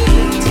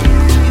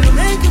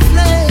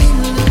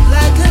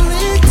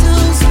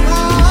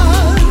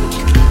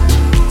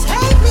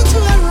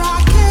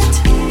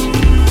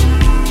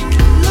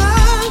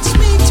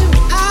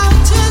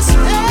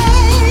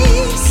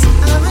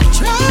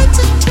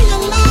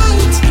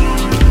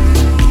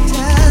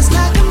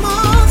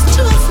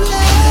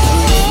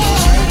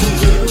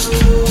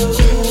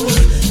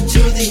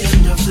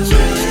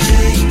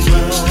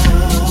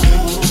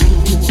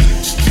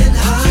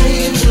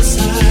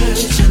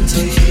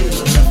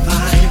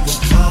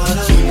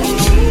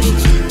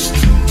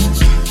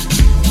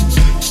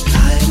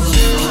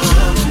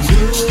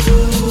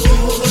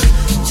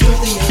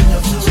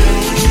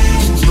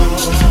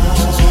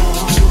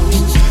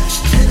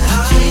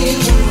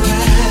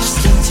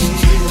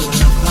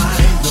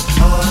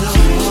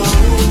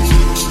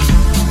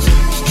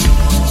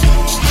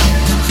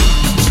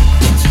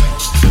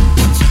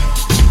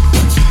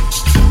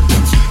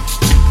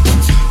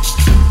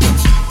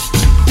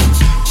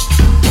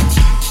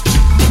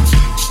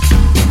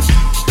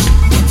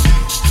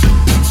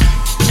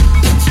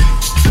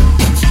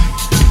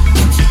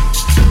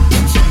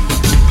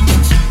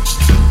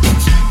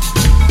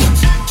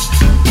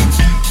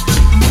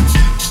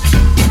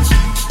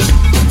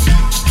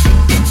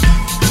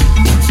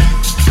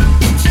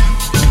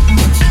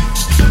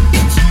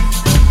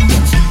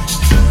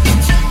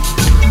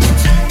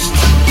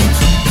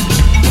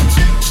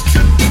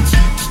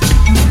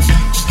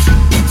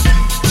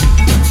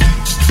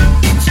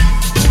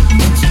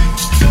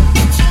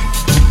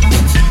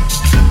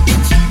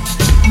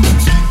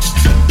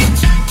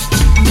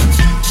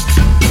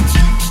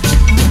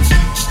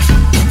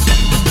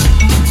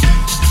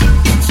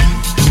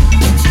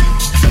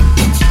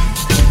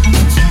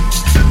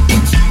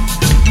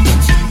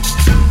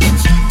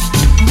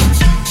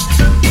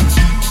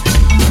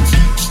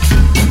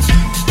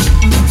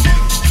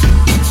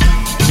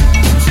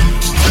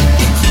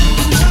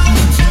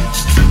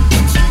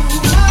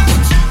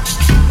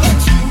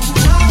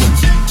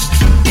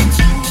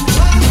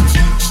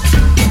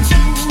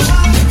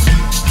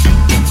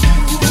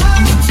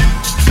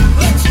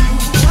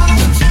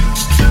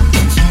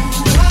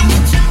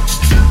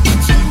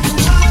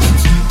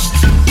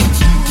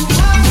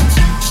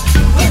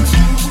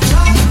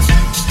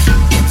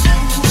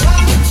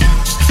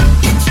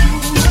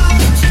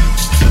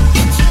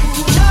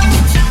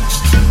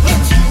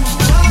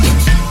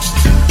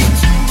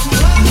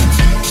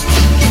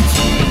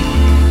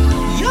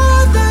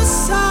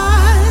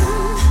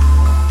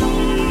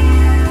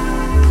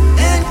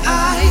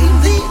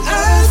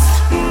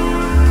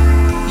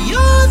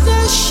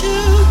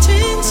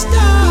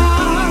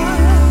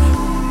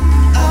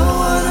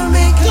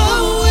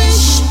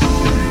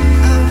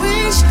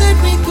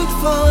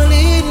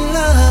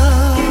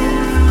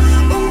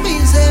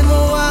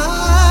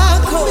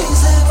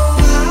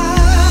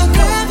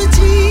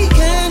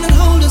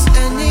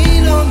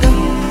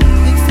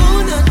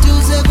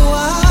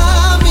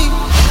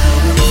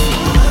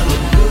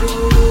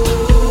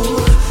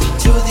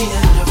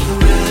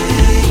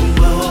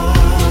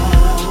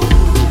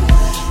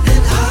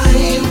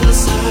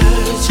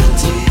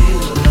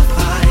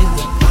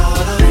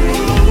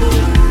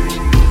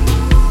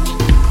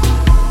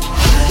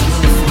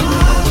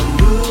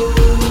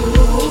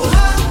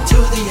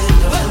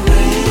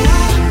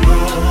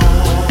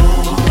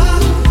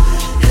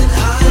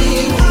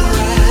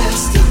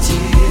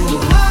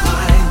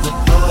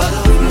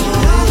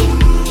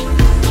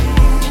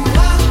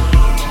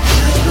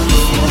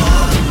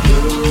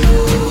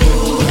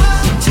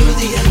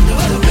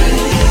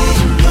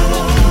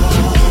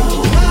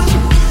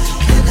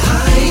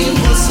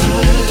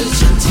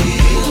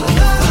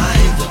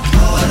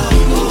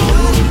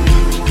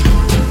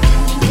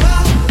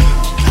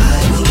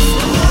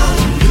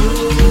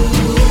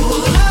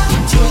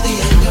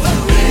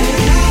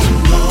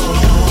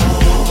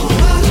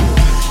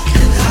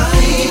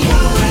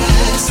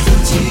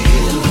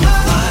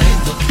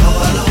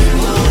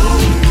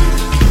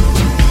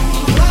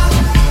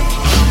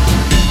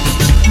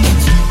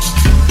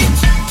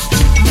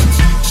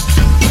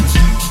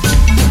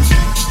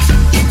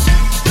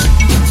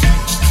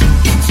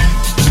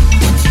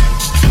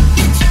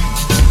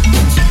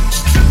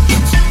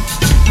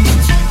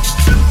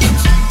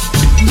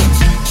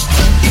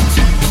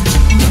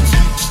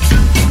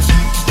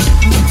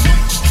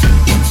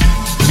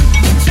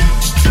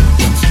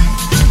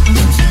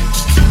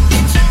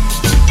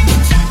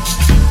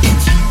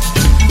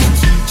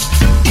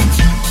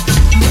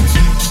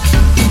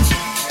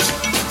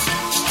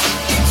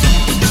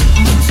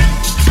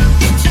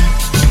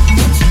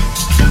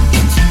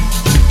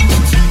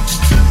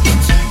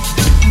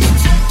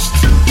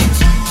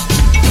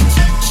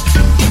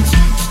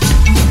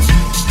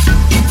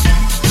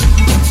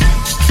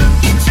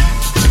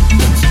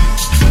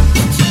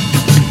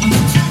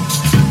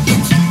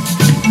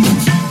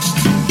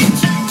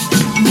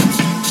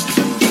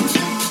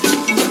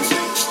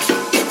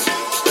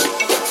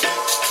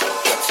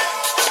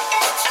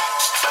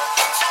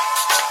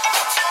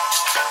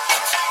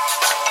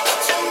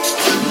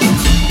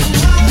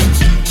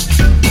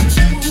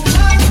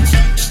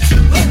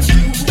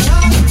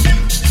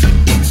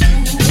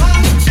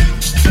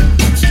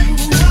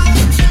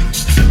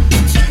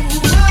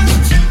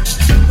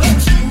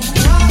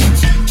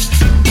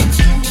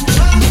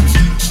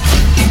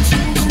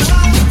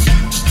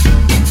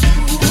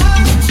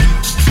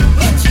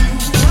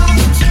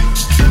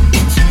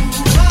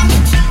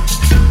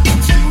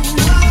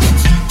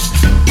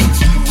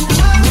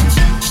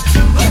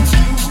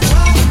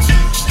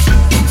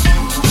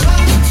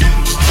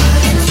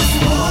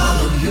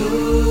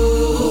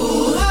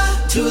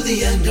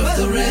 the end of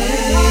the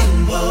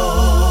rainbow,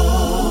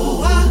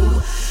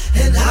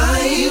 and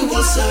I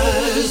will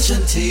search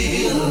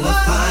until I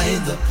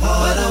find the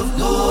pot of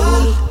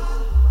gold.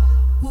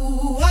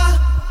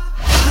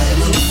 I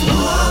will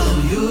follow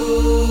you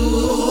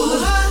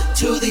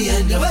to the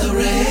end of the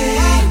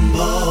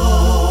rainbow,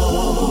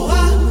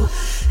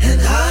 and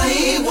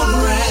I won't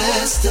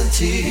rest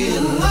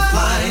until I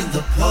find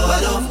the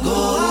pot of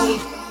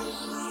gold.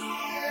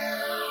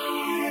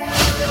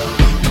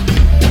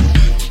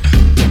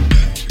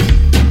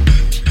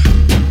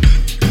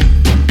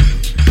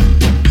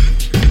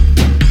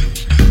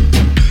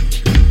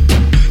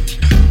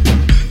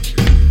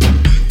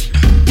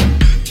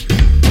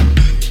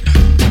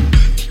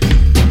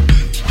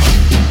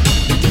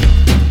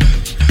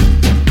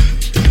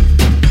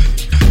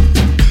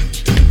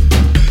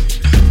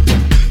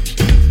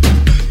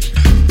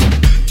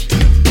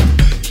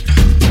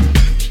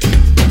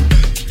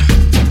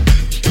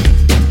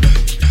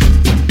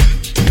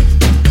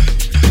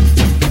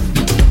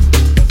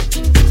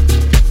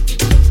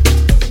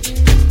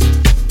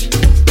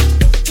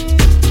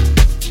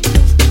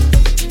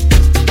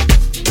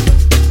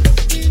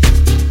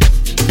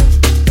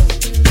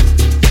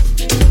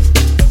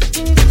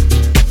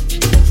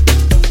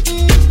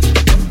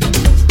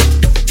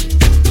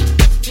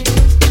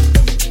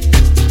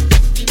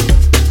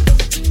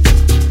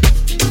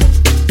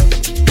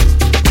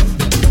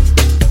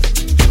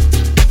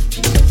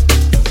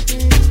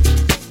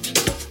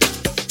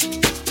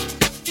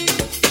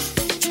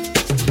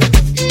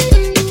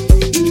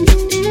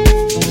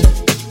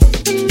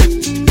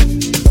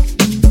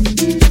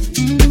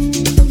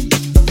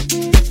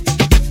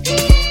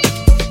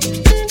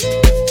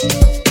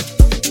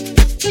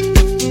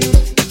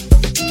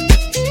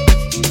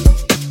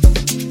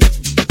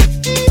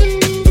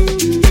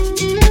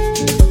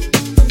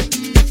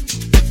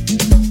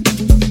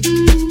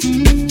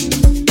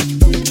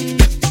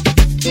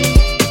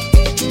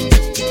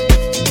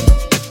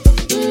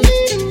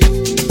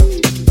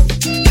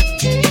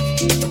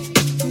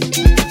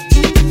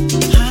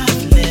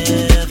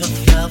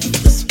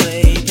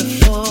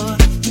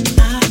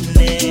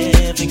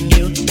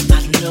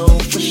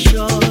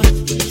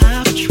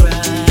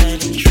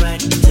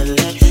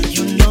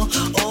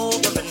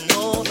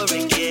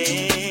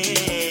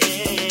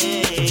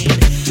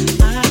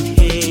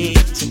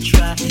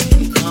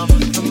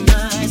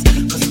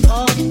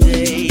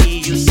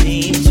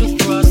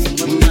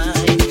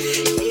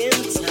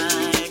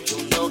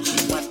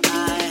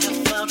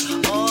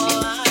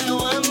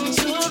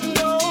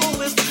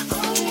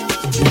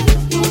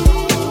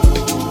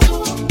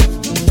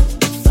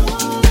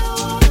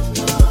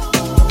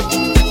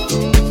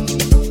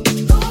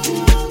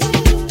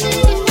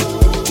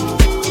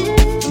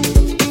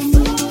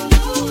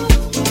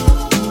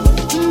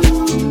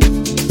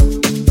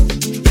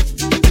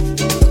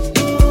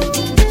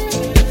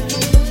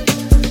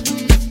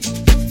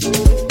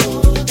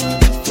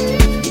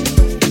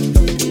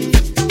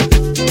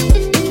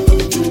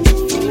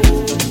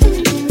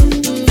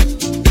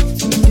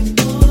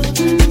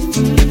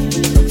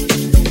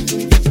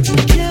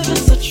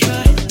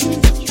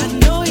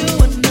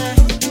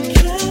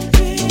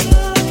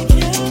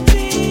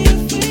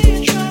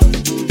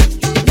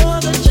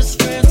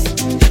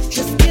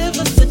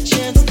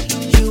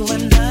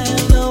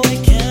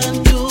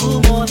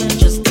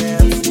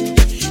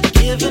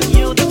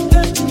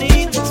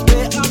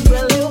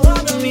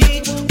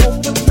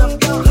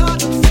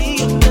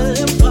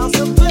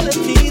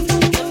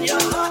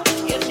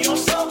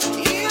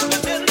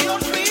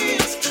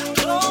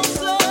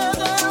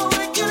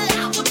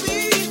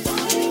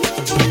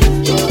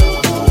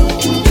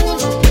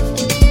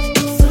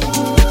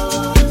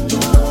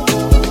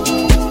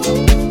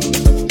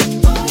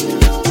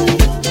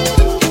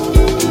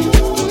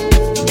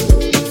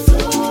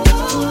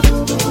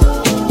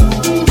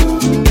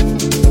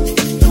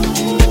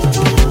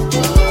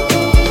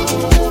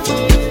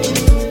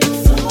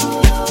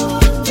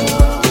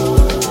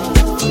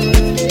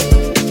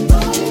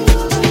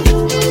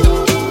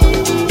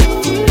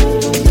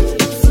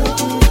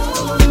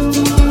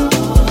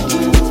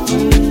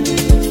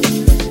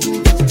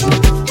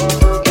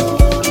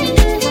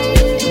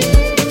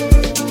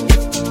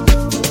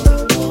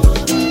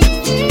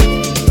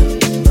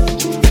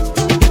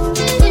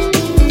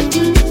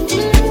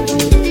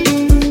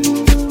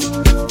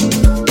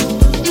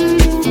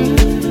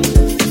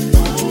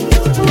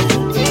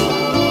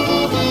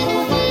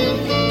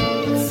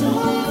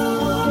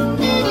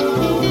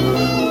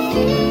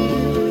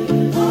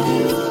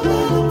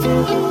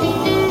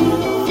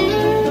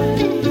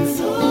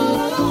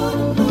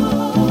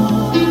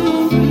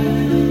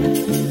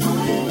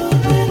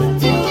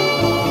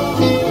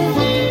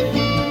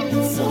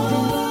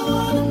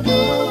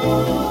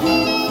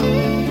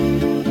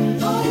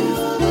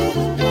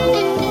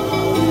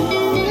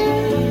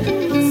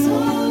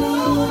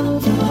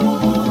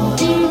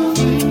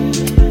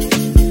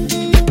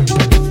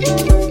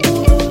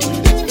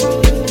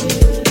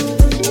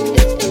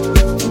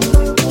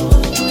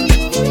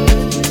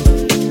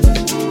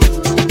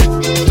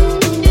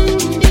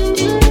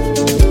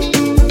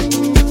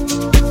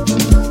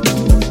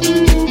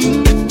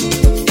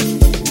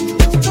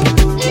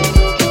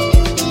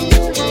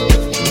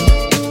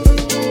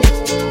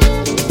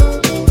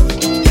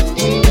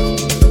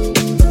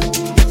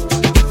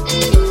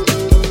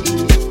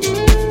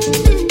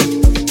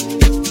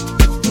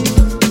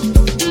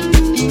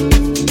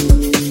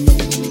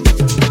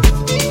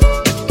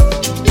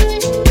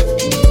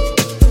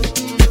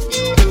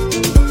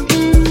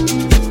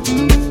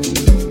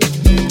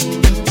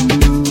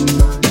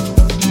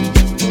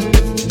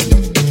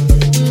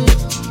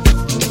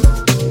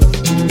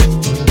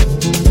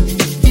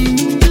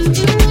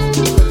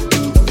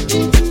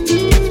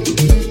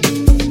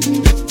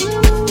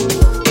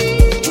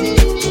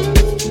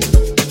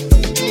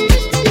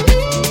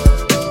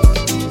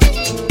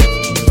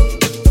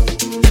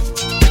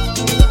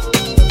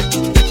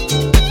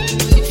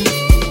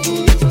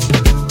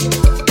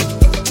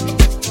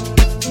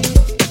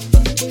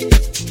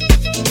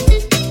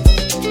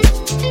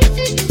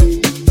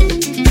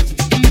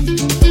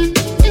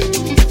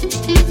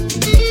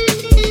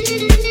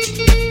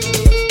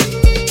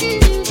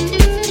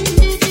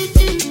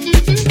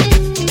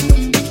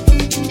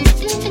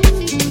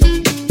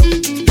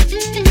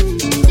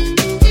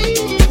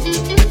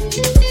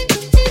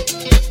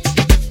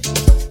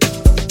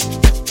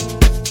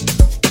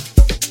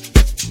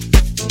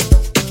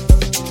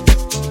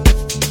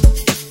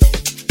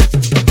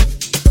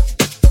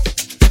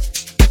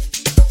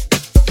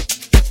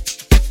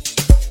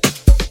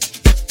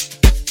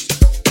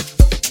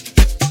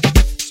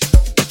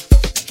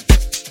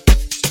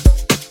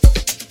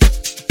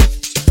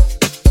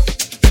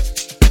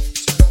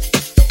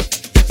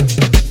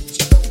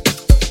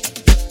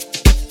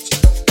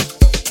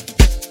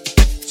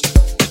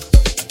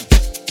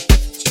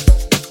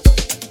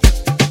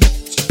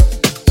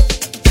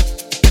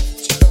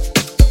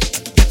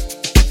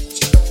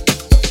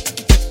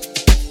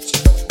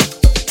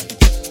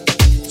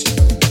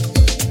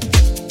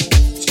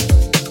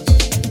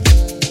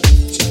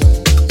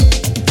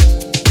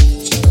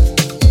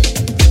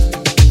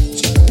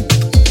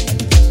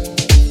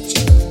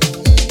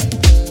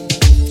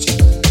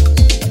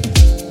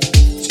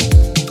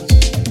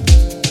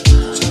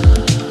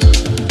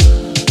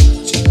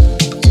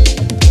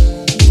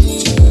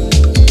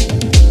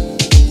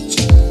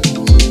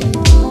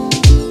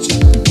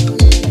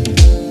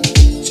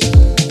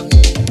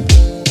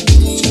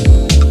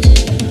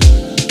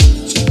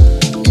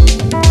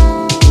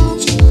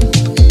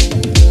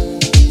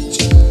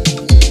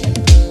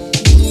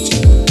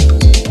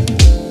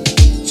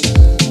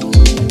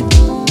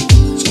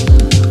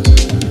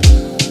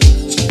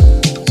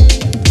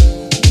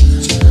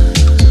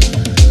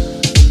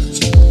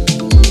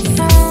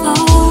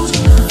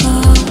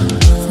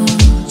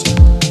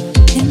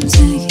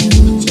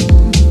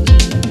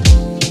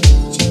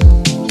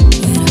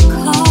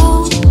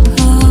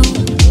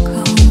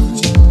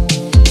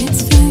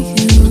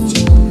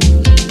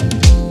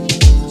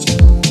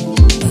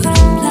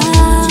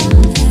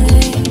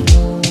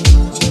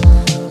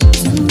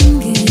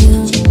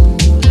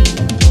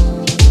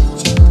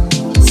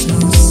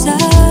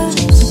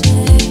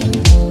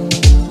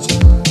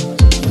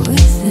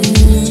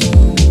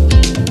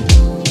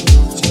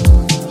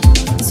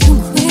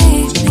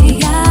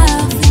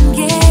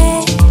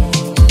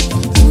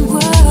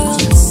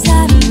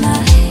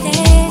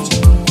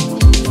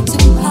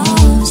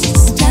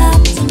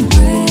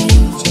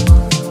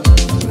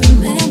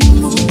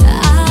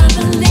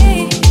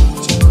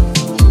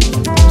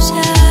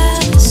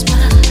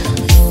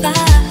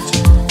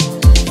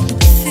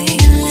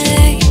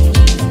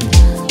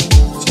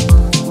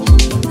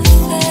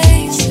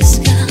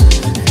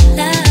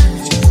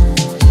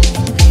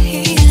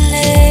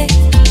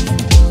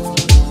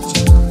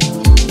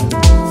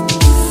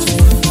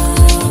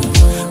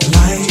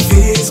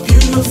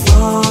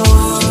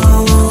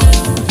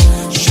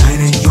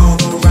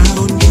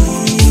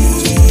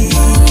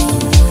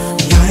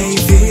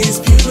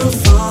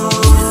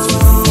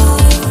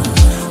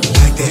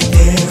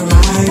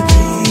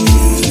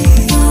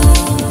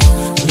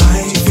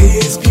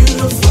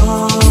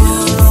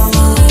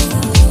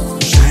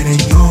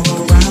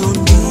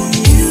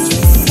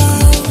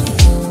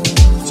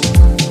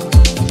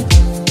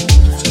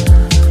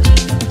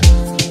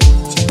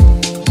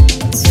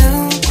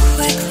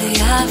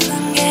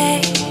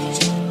 forget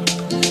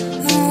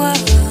the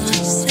world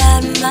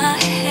inside my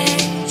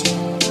head.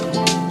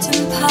 To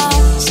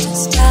pause, to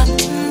stop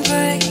and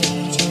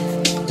breathe.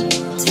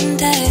 10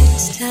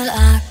 days till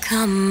I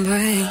come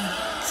breathe.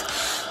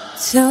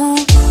 Too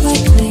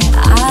quickly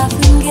I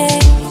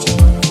forget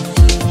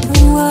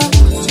the world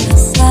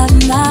inside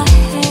my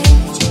head.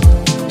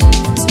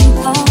 To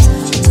pause,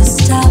 to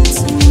stop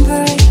and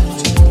breathe.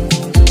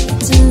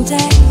 10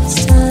 days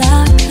till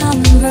I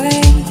come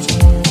breathe.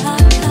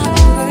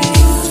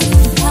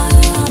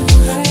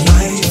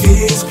 Life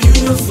is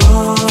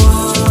beautiful,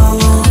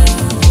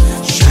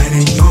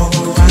 shining all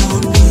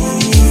around me.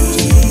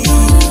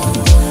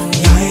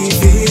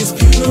 Life is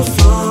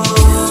beautiful,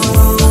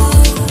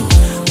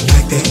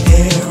 like the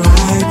air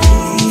I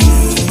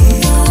breathe.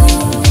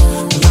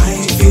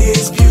 Life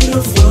is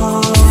beautiful,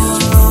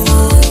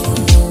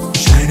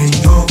 shining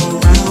all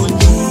around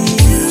me.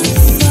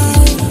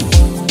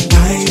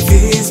 Life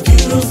is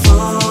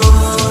beautiful.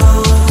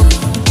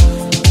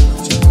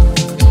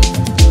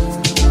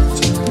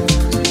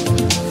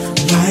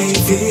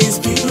 Life is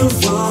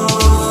beautiful,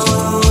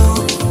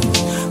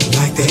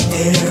 like the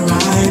air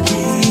I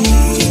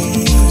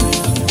breathe.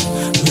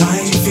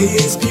 Life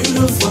is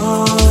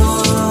beautiful,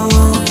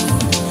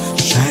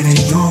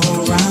 shining all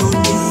around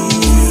me.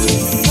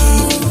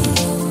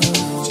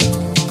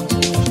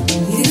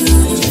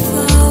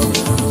 Beautiful,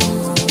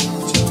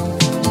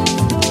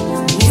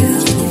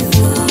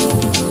 beautiful,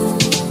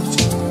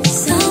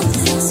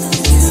 something so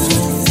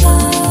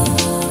beautiful.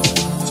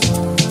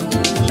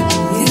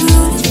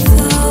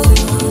 Beautiful,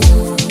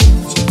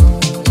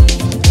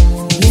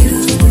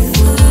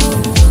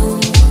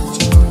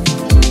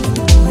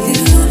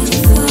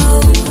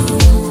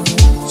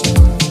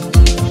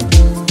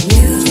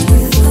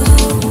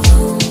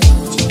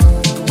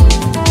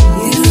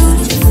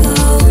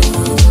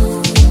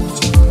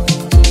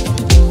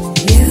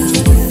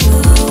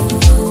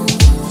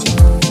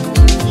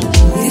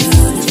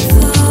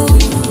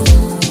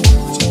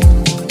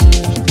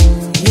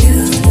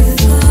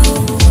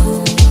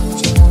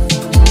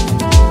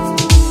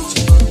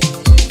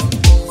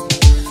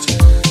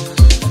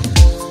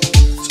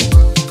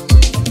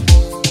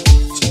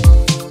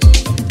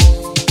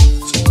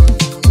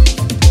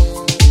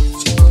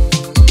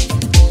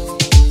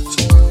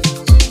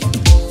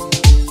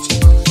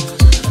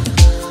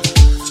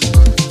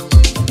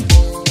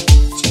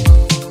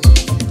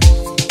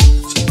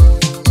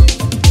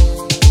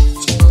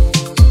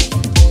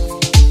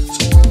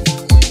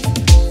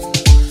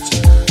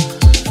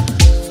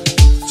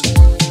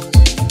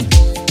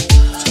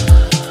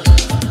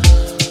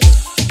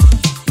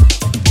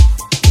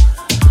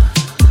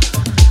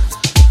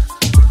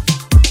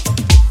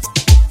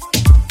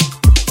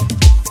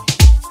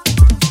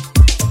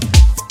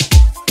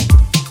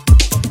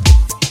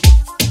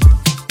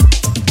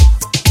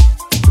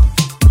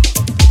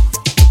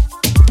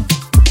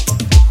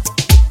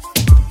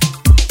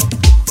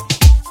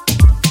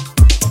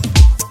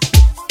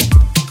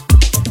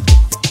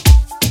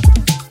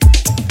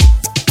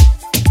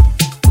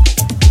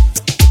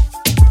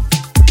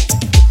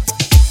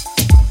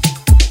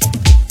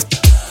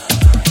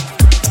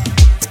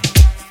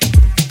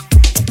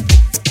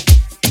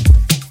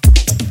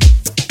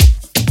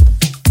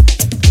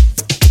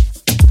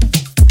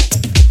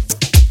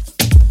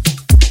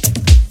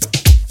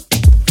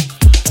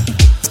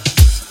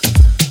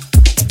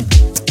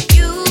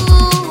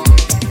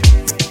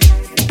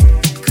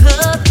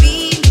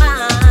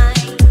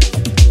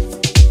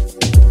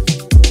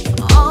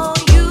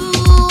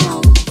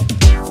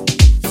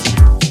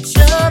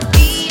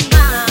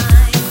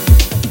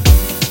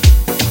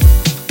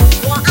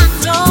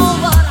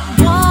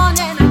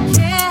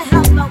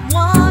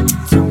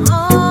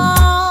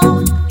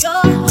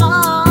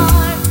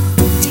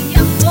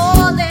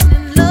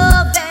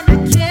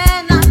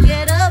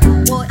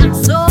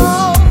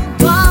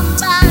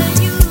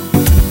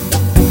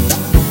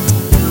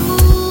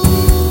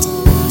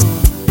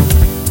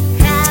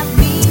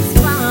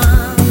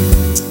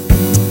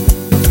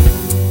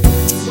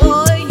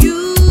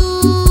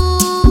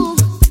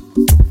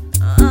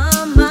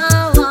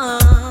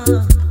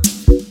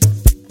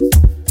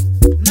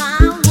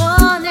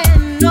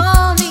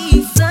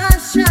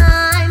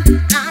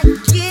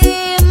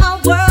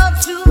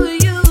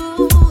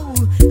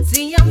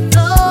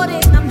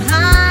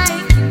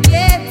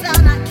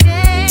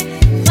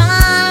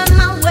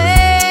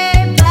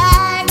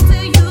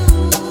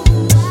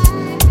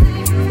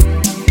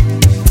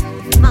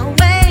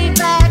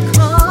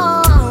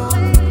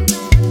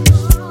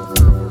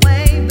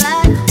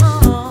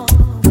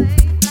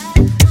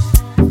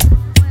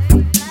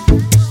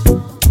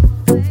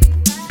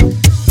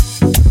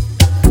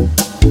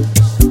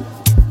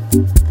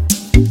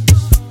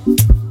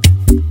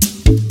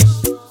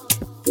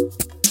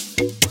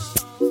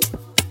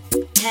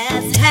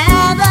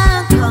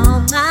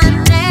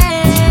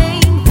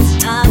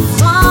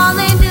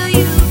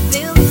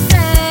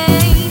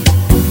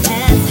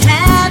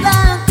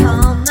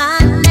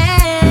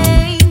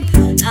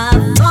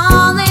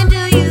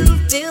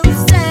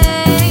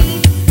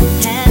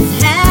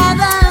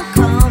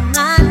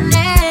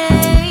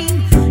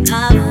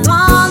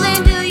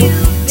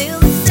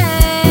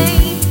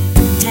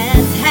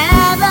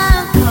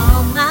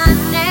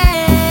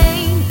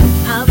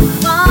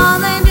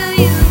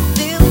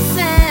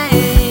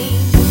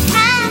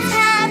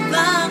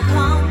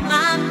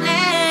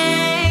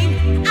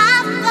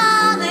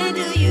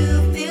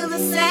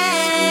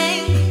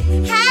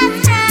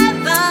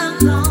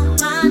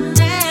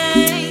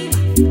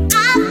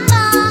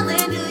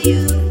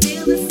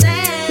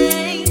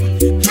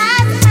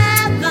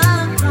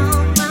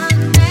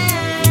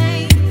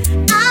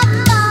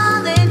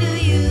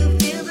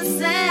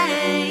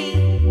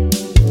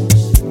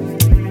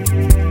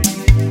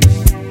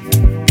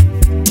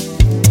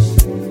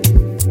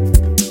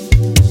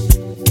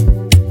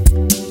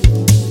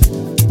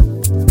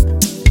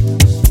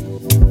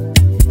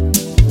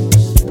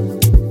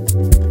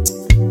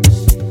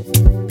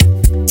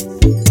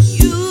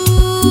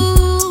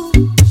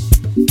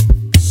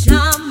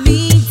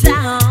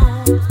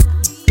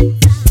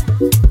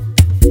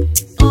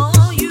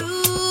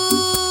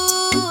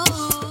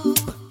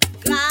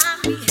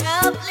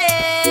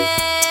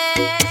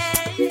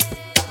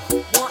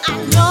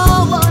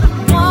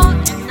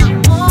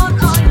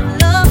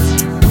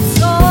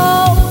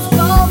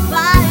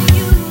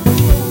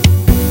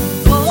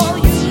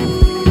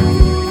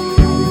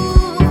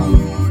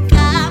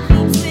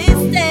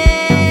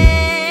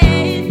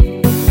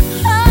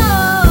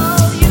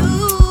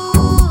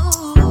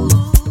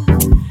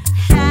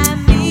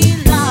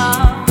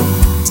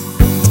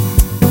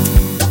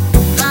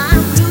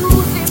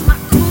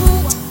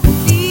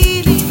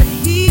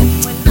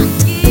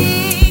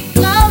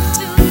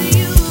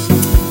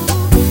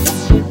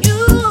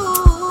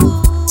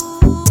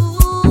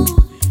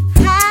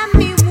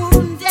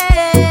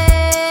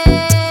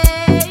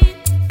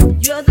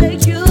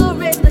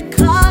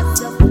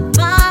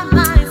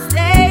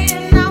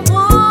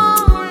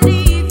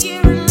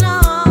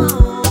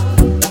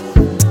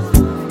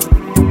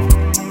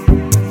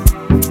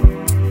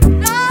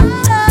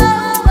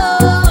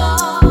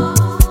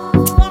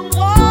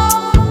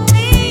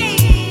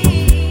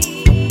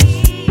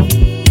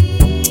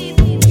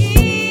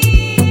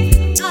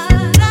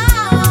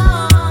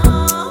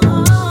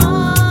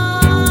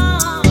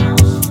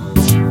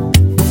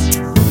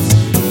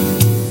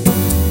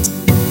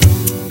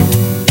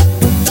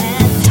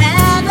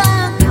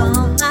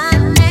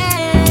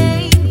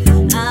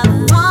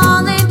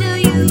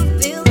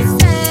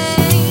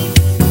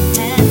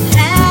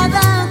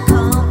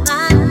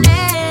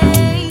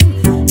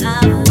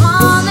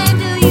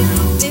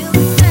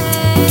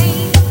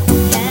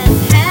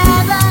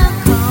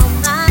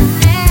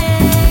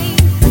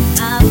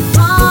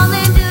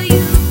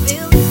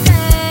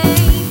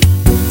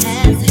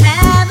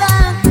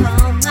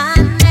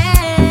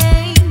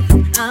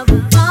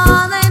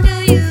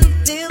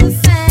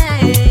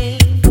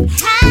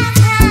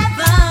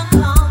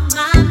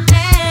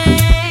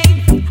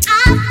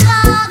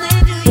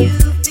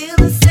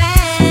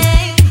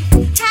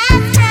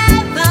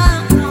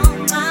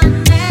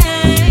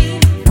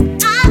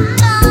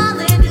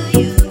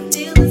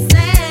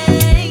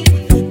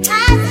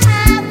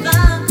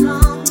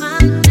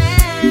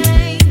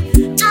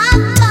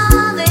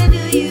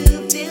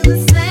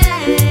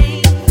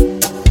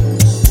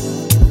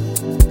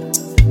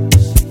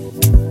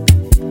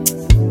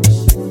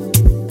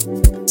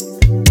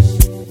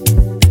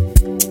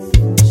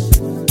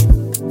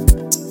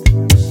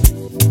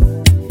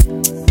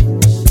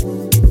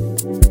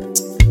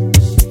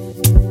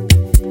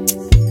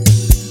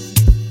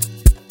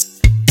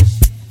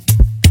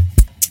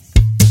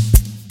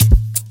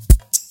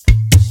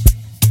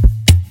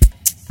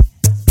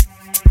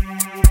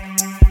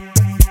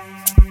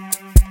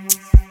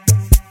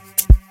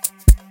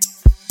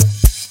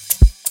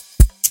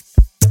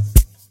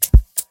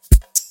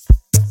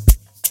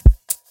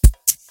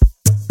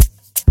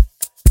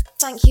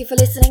 Thank you for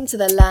listening to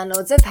the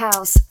Landlords of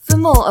House. For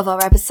more of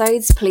our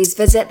episodes, please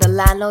visit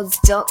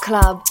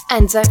thelandlords.club.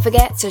 And don't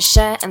forget to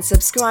share and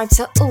subscribe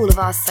to all of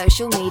our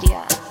social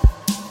media.